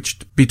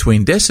sandwiched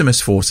between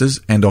Decimus' forces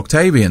and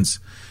Octavian's,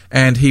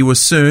 and he was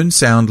soon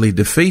soundly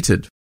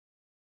defeated.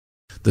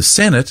 The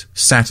Senate,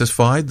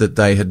 satisfied that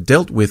they had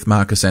dealt with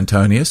Marcus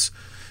Antonius,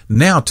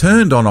 now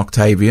turned on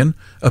Octavian,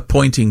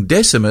 appointing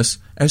Decimus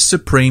as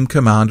supreme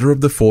commander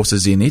of the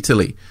forces in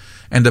Italy,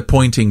 and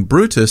appointing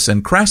Brutus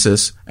and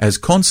Crassus as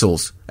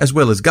consuls, as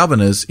well as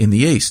governors in the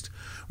east,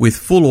 with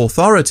full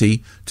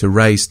authority to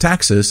raise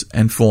taxes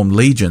and form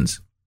legions.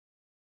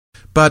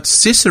 But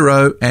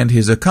Cicero and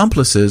his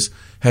accomplices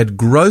had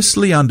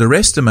grossly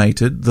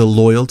underestimated the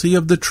loyalty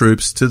of the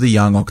troops to the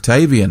young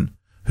Octavian,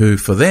 who,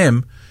 for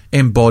them,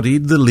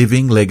 embodied the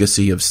living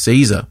legacy of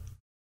Caesar.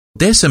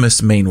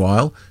 Decimus,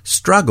 meanwhile,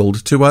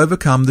 struggled to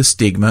overcome the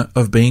stigma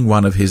of being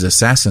one of his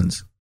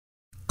assassins.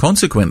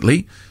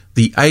 Consequently,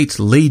 the 8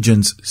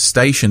 legions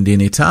stationed in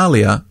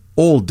Italia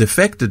all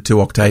defected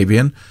to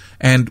Octavian,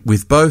 and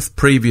with both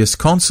previous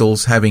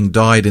consuls having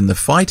died in the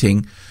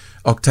fighting,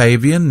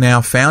 Octavian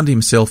now found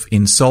himself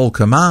in sole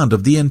command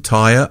of the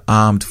entire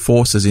armed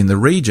forces in the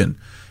region,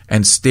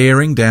 and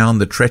staring down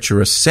the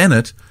treacherous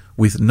Senate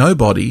with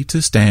nobody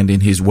to stand in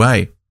his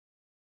way.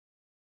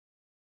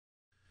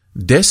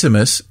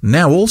 Decimus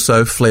now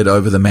also fled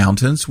over the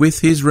mountains with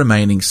his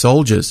remaining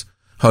soldiers,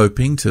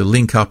 hoping to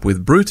link up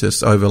with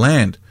Brutus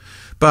overland,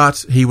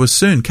 but he was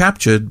soon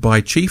captured by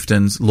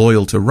chieftains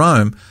loyal to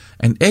Rome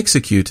and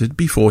executed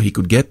before he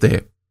could get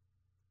there.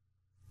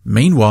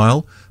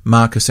 Meanwhile,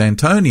 Marcus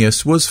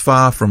Antonius was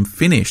far from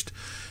finished,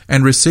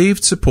 and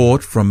received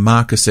support from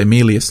Marcus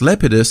Aemilius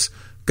Lepidus,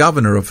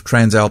 governor of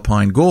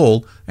Transalpine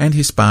Gaul and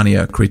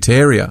Hispania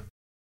Criteria.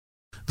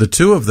 The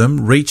two of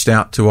them reached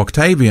out to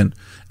Octavian,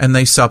 and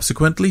they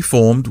subsequently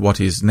formed what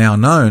is now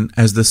known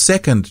as the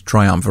Second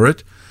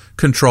Triumvirate,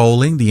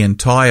 controlling the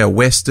entire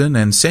western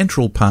and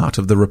central part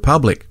of the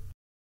Republic.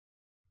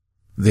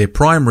 Their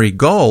primary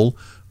goal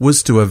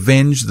was to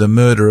avenge the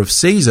murder of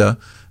Caesar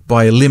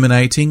by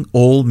eliminating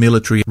all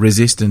military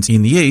resistance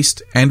in the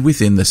east and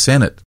within the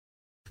Senate.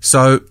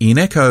 So, in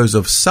echoes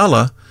of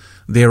Sulla,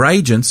 their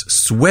agents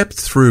swept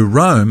through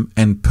Rome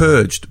and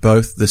purged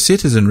both the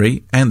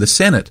citizenry and the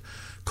Senate,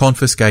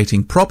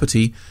 confiscating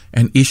property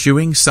and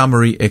issuing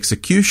summary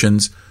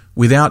executions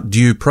without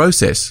due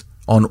process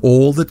on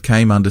all that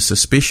came under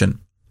suspicion.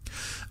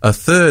 A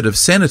third of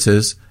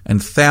senators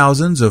and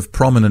thousands of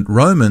prominent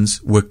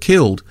Romans were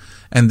killed,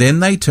 and then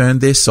they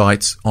turned their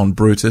sights on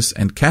Brutus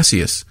and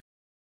Cassius,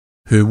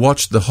 who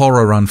watched the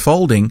horror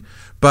unfolding,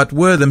 but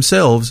were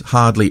themselves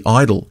hardly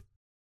idle.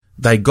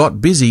 They got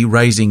busy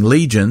raising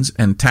legions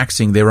and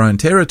taxing their own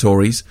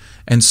territories,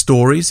 and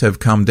stories have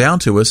come down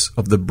to us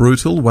of the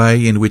brutal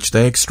way in which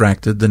they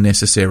extracted the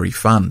necessary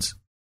funds.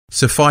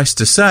 Suffice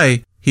to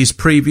say, his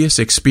previous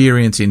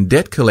experience in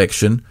debt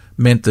collection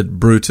meant that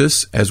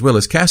Brutus, as well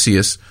as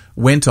Cassius,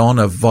 went on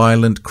a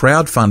violent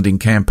crowdfunding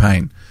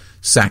campaign,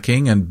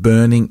 sacking and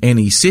burning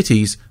any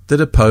cities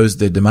that opposed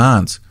their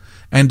demands.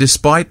 And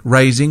despite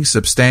raising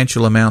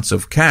substantial amounts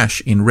of cash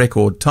in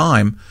record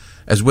time,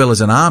 as well as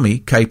an army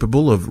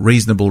capable of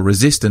reasonable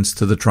resistance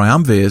to the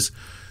triumvirs,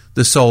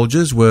 the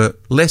soldiers were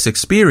less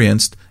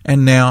experienced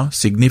and now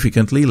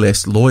significantly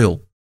less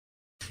loyal.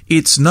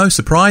 It's no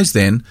surprise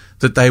then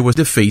that they were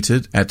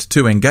defeated at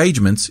 2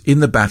 engagements in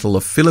the Battle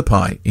of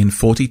Philippi in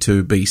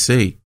 42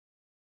 BC.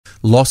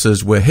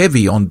 Losses were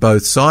heavy on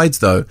both sides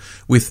though,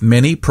 with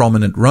many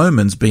prominent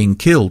Romans being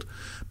killed,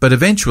 but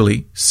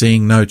eventually,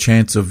 seeing no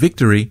chance of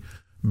victory,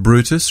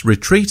 Brutus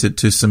retreated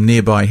to some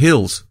nearby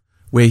hills,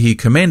 where he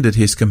commended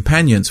his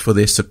companions for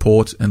their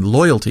support and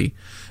loyalty,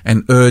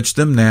 and urged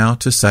them now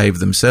to save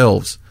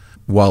themselves,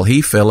 while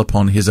he fell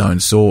upon his own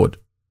sword.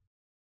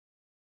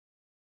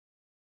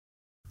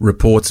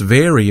 Reports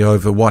vary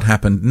over what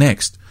happened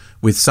next,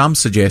 with some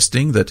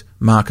suggesting that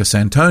Marcus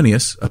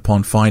Antonius,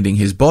 upon finding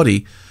his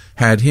body,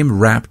 had him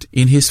wrapped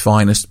in his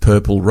finest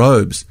purple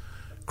robes,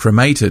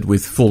 cremated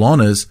with full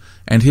honours,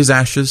 and his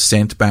ashes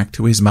sent back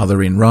to his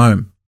mother in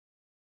Rome.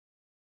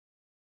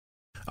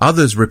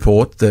 Others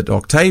report that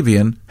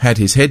Octavian had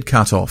his head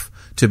cut off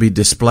to be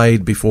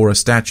displayed before a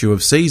statue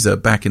of Caesar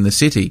back in the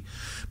city,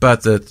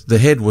 but that the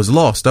head was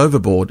lost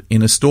overboard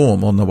in a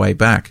storm on the way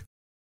back.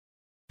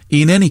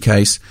 In any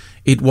case,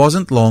 it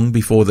wasn't long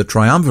before the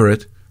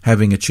triumvirate,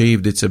 having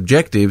achieved its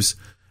objectives,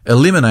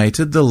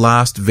 eliminated the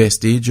last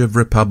vestige of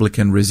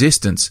republican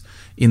resistance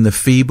in the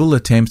feeble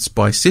attempts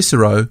by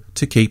Cicero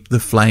to keep the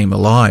flame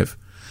alive,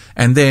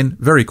 and then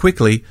very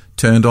quickly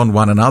turned on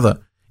one another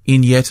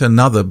in yet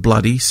another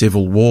bloody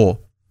civil war.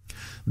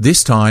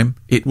 This time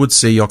it would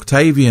see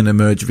Octavian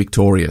emerge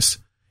victorious,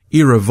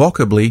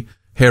 irrevocably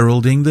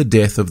heralding the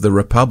death of the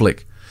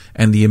Republic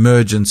and the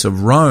emergence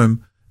of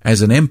Rome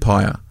as an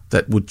empire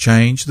that would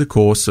change the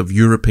course of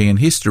European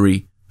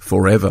history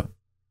forever.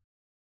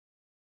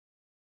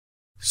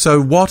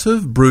 So what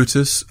of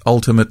Brutus'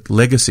 ultimate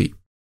legacy?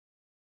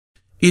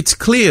 It's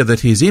clear that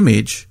his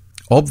image,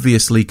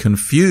 obviously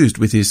confused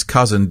with his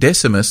cousin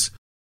Decimus,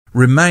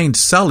 remained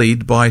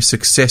sullied by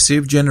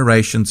successive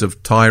generations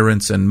of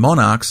tyrants and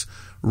monarchs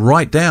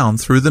right down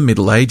through the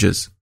Middle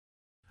Ages.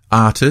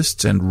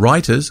 Artists and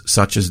writers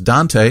such as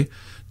Dante,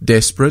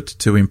 desperate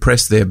to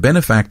impress their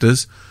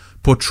benefactors,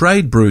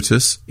 portrayed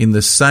Brutus in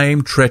the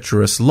same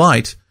treacherous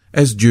light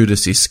as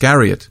Judas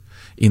Iscariot,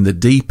 in the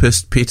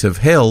deepest pit of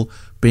hell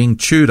being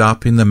chewed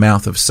up in the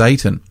mouth of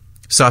Satan,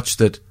 such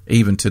that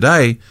Even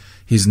today,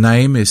 his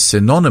name is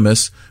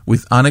synonymous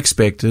with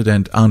unexpected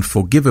and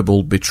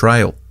unforgivable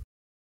betrayal.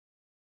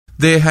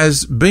 There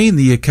has been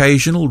the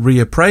occasional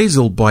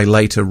reappraisal by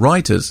later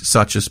writers,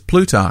 such as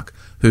Plutarch,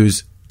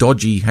 whose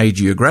dodgy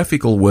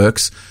hagiographical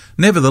works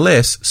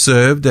nevertheless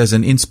served as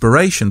an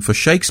inspiration for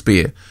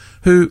Shakespeare,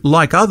 who,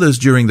 like others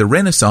during the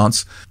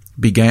Renaissance,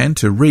 began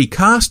to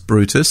recast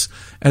Brutus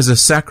as a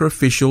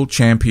sacrificial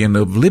champion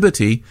of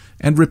liberty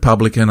and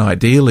republican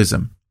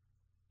idealism.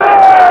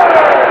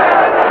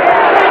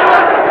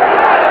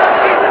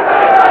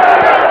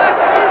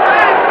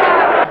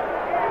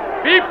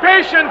 Be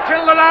patient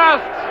till the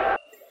last.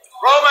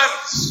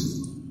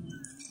 Romans,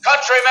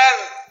 countrymen,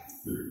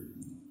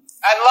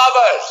 and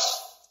lovers.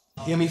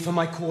 Hear me for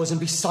my cause and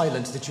be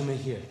silent that you may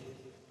hear.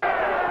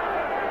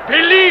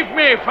 Believe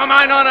me for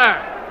mine honour,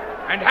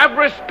 and have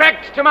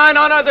respect to mine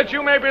honour that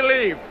you may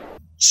believe.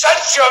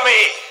 Censure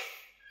me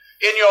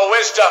in your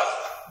wisdom,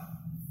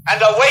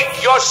 and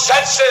awake your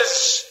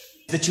senses,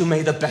 that you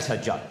may the better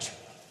judge.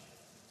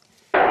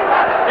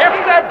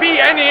 If there be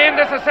any in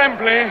this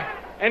assembly,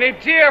 any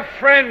dear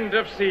friend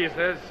of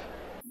Caesar's,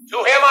 to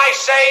him I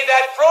say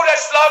that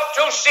Brutus' love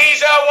to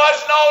Caesar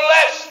was no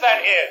less than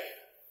his.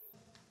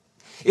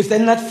 If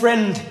then that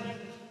friend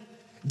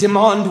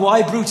demand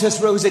why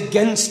Brutus rose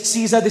against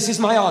Caesar, this is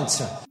my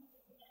answer.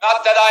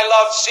 Not that I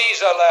loved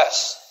Caesar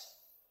less,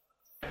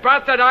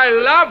 but that I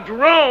loved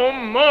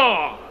Rome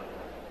more.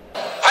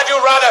 Had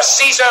you rather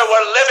Caesar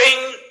were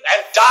living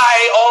and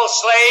die all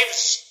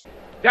slaves,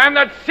 than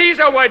that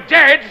Caesar were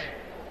dead,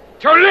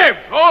 to live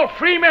all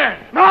free men?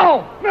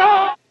 No,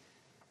 no!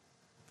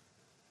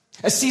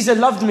 As Caesar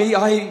loved me,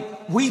 I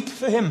weep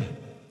for him.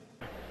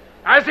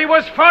 As he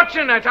was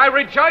fortunate, I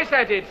rejoice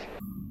at it.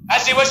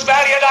 As he was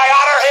valiant, I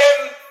honor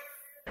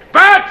him.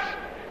 But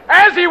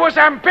as he was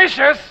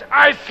ambitious,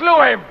 I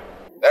slew him.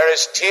 There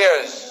is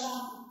tears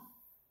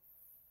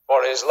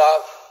for his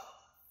love,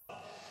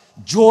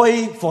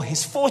 joy for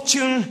his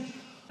fortune,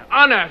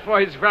 honor for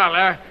his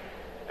valor,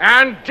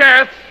 and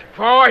death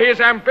for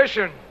his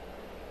ambition.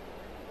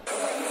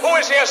 Who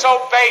is here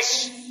so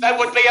base that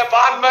would be a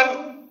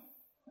bondman?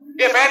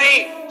 If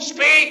any,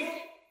 speak,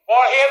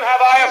 for him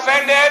have I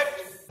offended.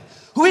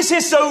 Who is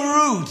here so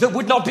rude that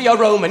would not be a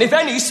Roman? If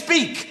any,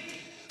 speak,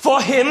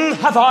 for him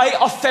have I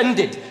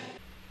offended.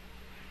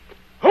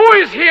 Who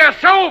is here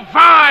so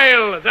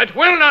vile that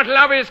will not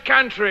love his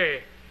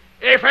country?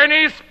 If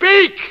any,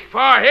 speak,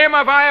 for him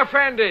have I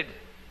offended.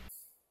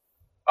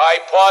 I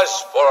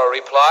pause for a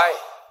reply.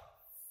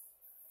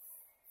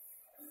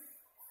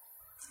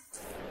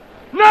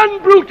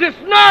 None, Brutus,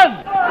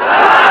 none!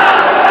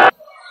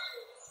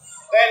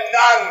 Then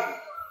none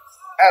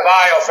have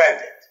I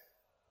offended.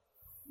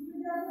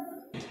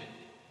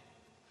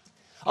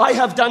 I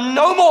have done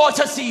no more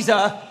to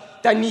Caesar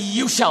than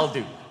you shall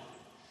do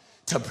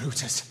to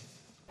Brutus.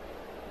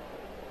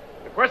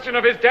 The question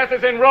of his death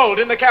is enrolled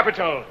in the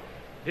Capitol.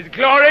 His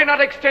glory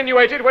not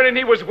extenuated wherein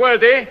he was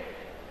worthy,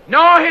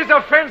 nor his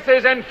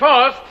offences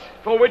enforced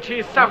for which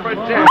he suffered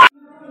death.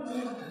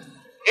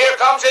 Here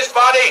comes his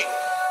body,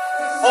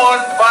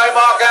 mourned by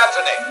Mark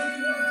Antony,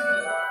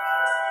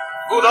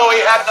 who, though he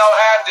had no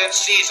hand in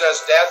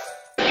Caesar's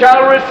death,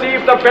 shall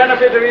receive the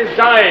benefit of his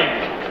dying,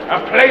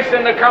 a place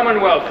in the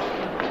Commonwealth.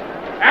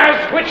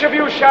 As which of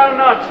you shall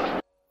not?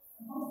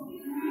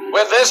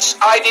 With this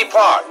I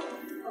depart,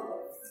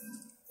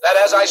 that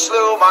as I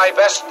slew my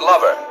best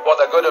lover for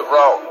the good of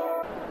Rome,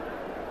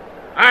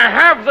 I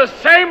have the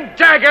same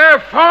dagger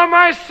for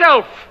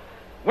myself,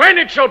 when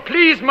it shall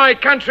please my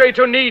country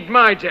to need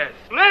my death.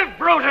 Live,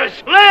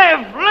 Brutus!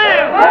 Live!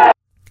 Live!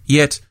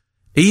 Yet,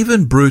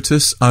 even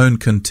Brutus' own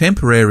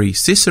contemporary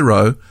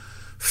Cicero,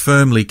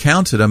 firmly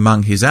counted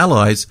among his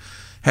allies,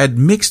 had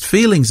mixed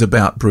feelings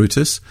about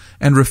Brutus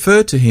and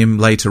referred to him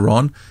later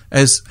on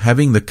as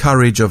having the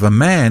courage of a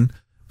man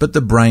but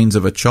the brains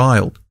of a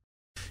child.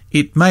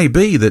 It may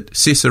be that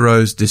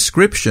Cicero's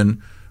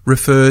description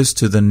refers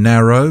to the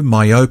narrow,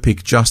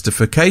 myopic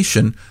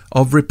justification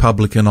of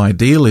republican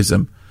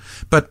idealism,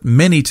 but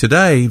many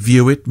today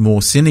view it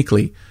more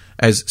cynically,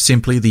 as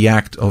simply the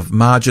act of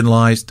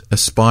marginalized,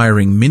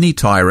 aspiring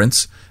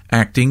mini-tyrants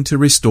acting to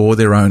restore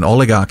their own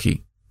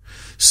oligarchy.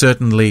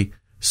 Certainly,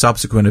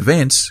 subsequent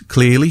events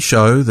clearly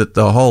show that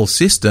the whole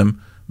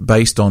system,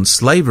 based on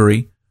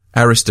slavery,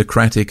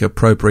 aristocratic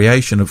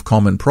appropriation of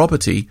common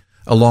property,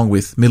 along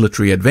with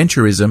military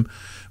adventurism,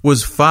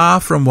 was far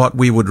from what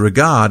we would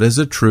regard as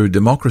a true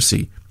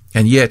democracy,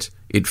 and yet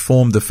it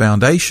formed the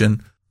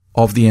foundation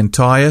of the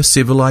entire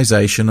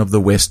civilization of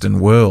the Western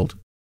world.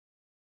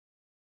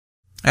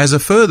 As a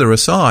further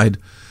aside,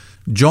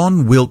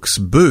 John Wilkes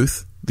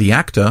Booth, the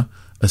actor,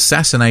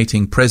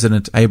 assassinating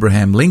President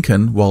Abraham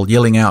Lincoln while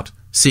yelling out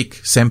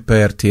 "Sic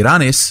semper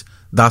tyrannis,"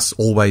 thus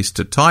always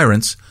to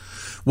tyrants,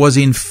 was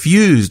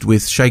infused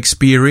with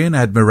Shakespearean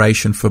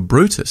admiration for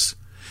Brutus.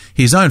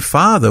 His own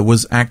father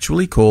was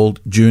actually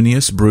called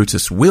Junius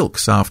Brutus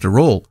Wilkes, after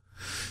all.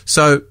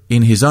 So,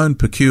 in his own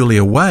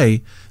peculiar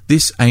way,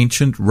 this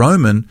ancient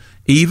Roman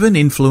even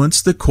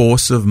influenced the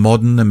course of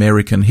modern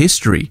American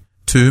history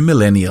 2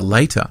 millennia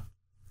later.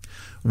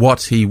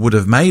 What he would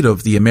have made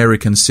of the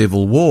American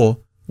Civil War,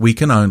 we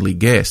can only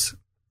guess.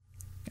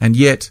 And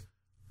yet,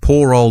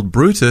 poor old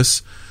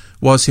Brutus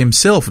was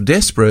himself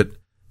desperate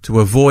to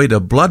avoid a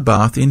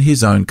bloodbath in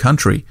his own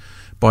country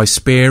by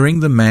sparing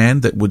the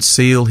man that would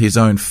seal his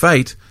own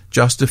fate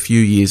just a few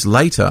years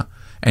later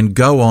and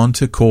go on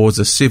to cause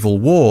a civil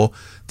war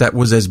that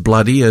was as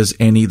bloody as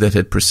any that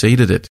had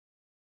preceded it.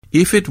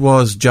 If it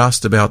was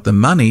just about the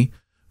money,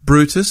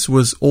 Brutus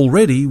was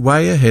already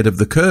way ahead of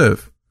the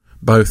curve.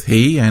 Both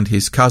he and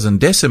his cousin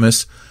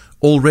Decimus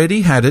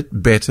already had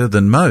it better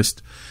than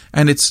most,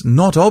 and it's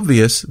not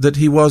obvious that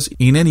he was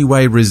in any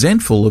way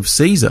resentful of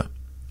Caesar,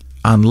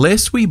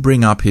 unless we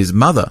bring up his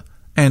mother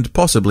and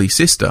possibly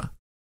sister.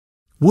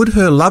 Would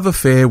her love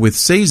affair with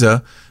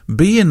Caesar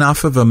be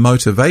enough of a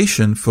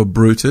motivation for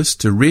Brutus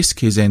to risk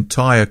his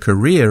entire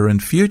career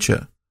and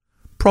future?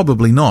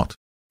 Probably not.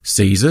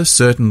 Caesar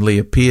certainly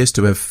appears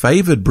to have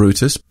favoured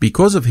Brutus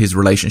because of his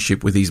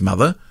relationship with his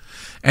mother,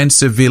 and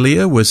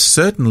Servilia was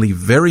certainly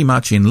very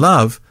much in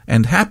love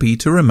and happy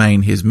to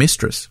remain his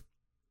mistress.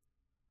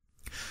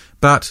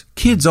 But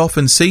kids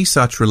often see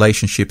such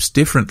relationships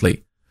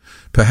differently.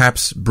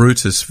 Perhaps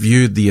Brutus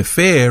viewed the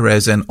affair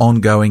as an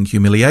ongoing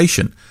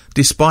humiliation,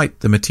 despite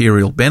the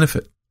material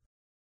benefit.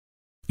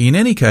 In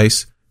any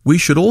case, we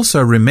should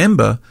also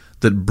remember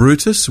that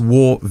Brutus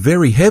wore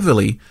very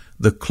heavily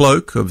the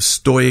cloak of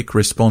stoic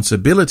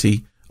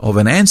responsibility of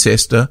an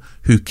ancestor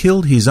who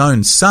killed his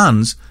own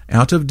sons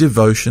out of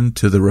devotion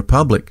to the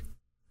Republic.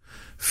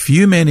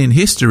 Few men in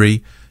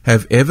history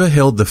have ever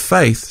held the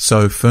faith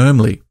so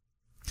firmly.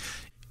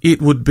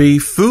 It would be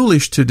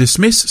foolish to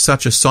dismiss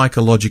such a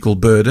psychological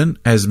burden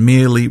as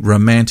merely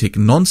romantic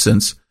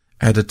nonsense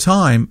at a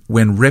time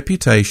when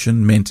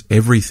reputation meant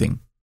everything.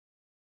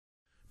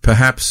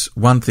 Perhaps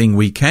one thing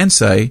we can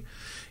say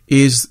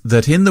is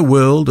that in the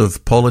world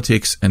of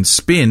politics and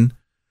spin,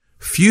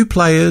 few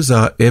players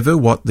are ever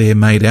what they're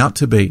made out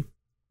to be.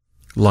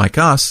 Like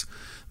us,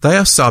 they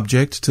are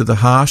subject to the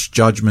harsh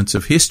judgments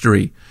of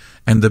history,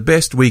 and the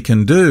best we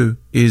can do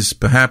is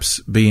perhaps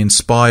be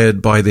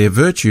inspired by their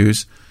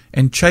virtues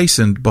and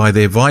chastened by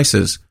their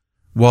vices,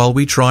 while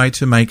we try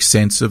to make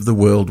sense of the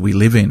world we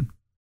live in.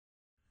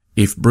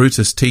 If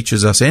Brutus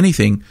teaches us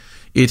anything,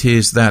 it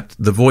is that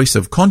the voice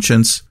of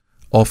conscience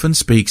often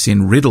speaks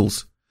in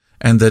riddles,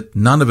 and that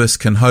none of us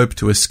can hope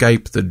to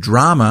escape the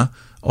drama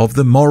of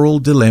the moral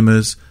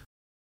dilemmas.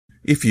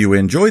 If you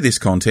enjoy this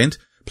content,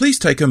 please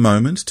take a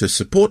moment to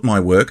support my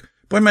work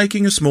by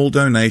making a small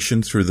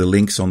donation through the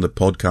links on the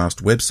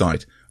podcast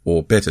website,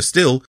 or better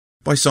still,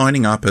 by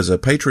signing up as a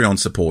Patreon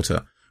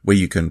supporter, where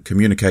you can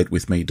communicate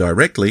with me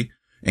directly,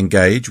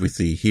 engage with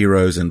the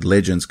Heroes and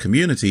Legends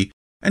community,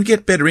 and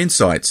get better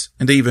insights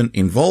and even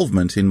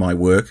involvement in my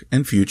work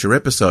and future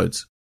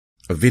episodes.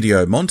 A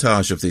video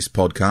montage of this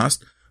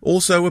podcast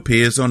also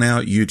appears on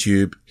our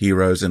YouTube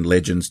Heroes and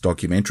Legends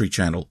documentary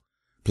channel.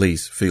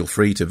 Please feel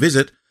free to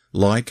visit,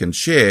 like and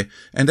share,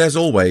 and as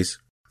always,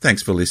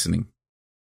 thanks for listening.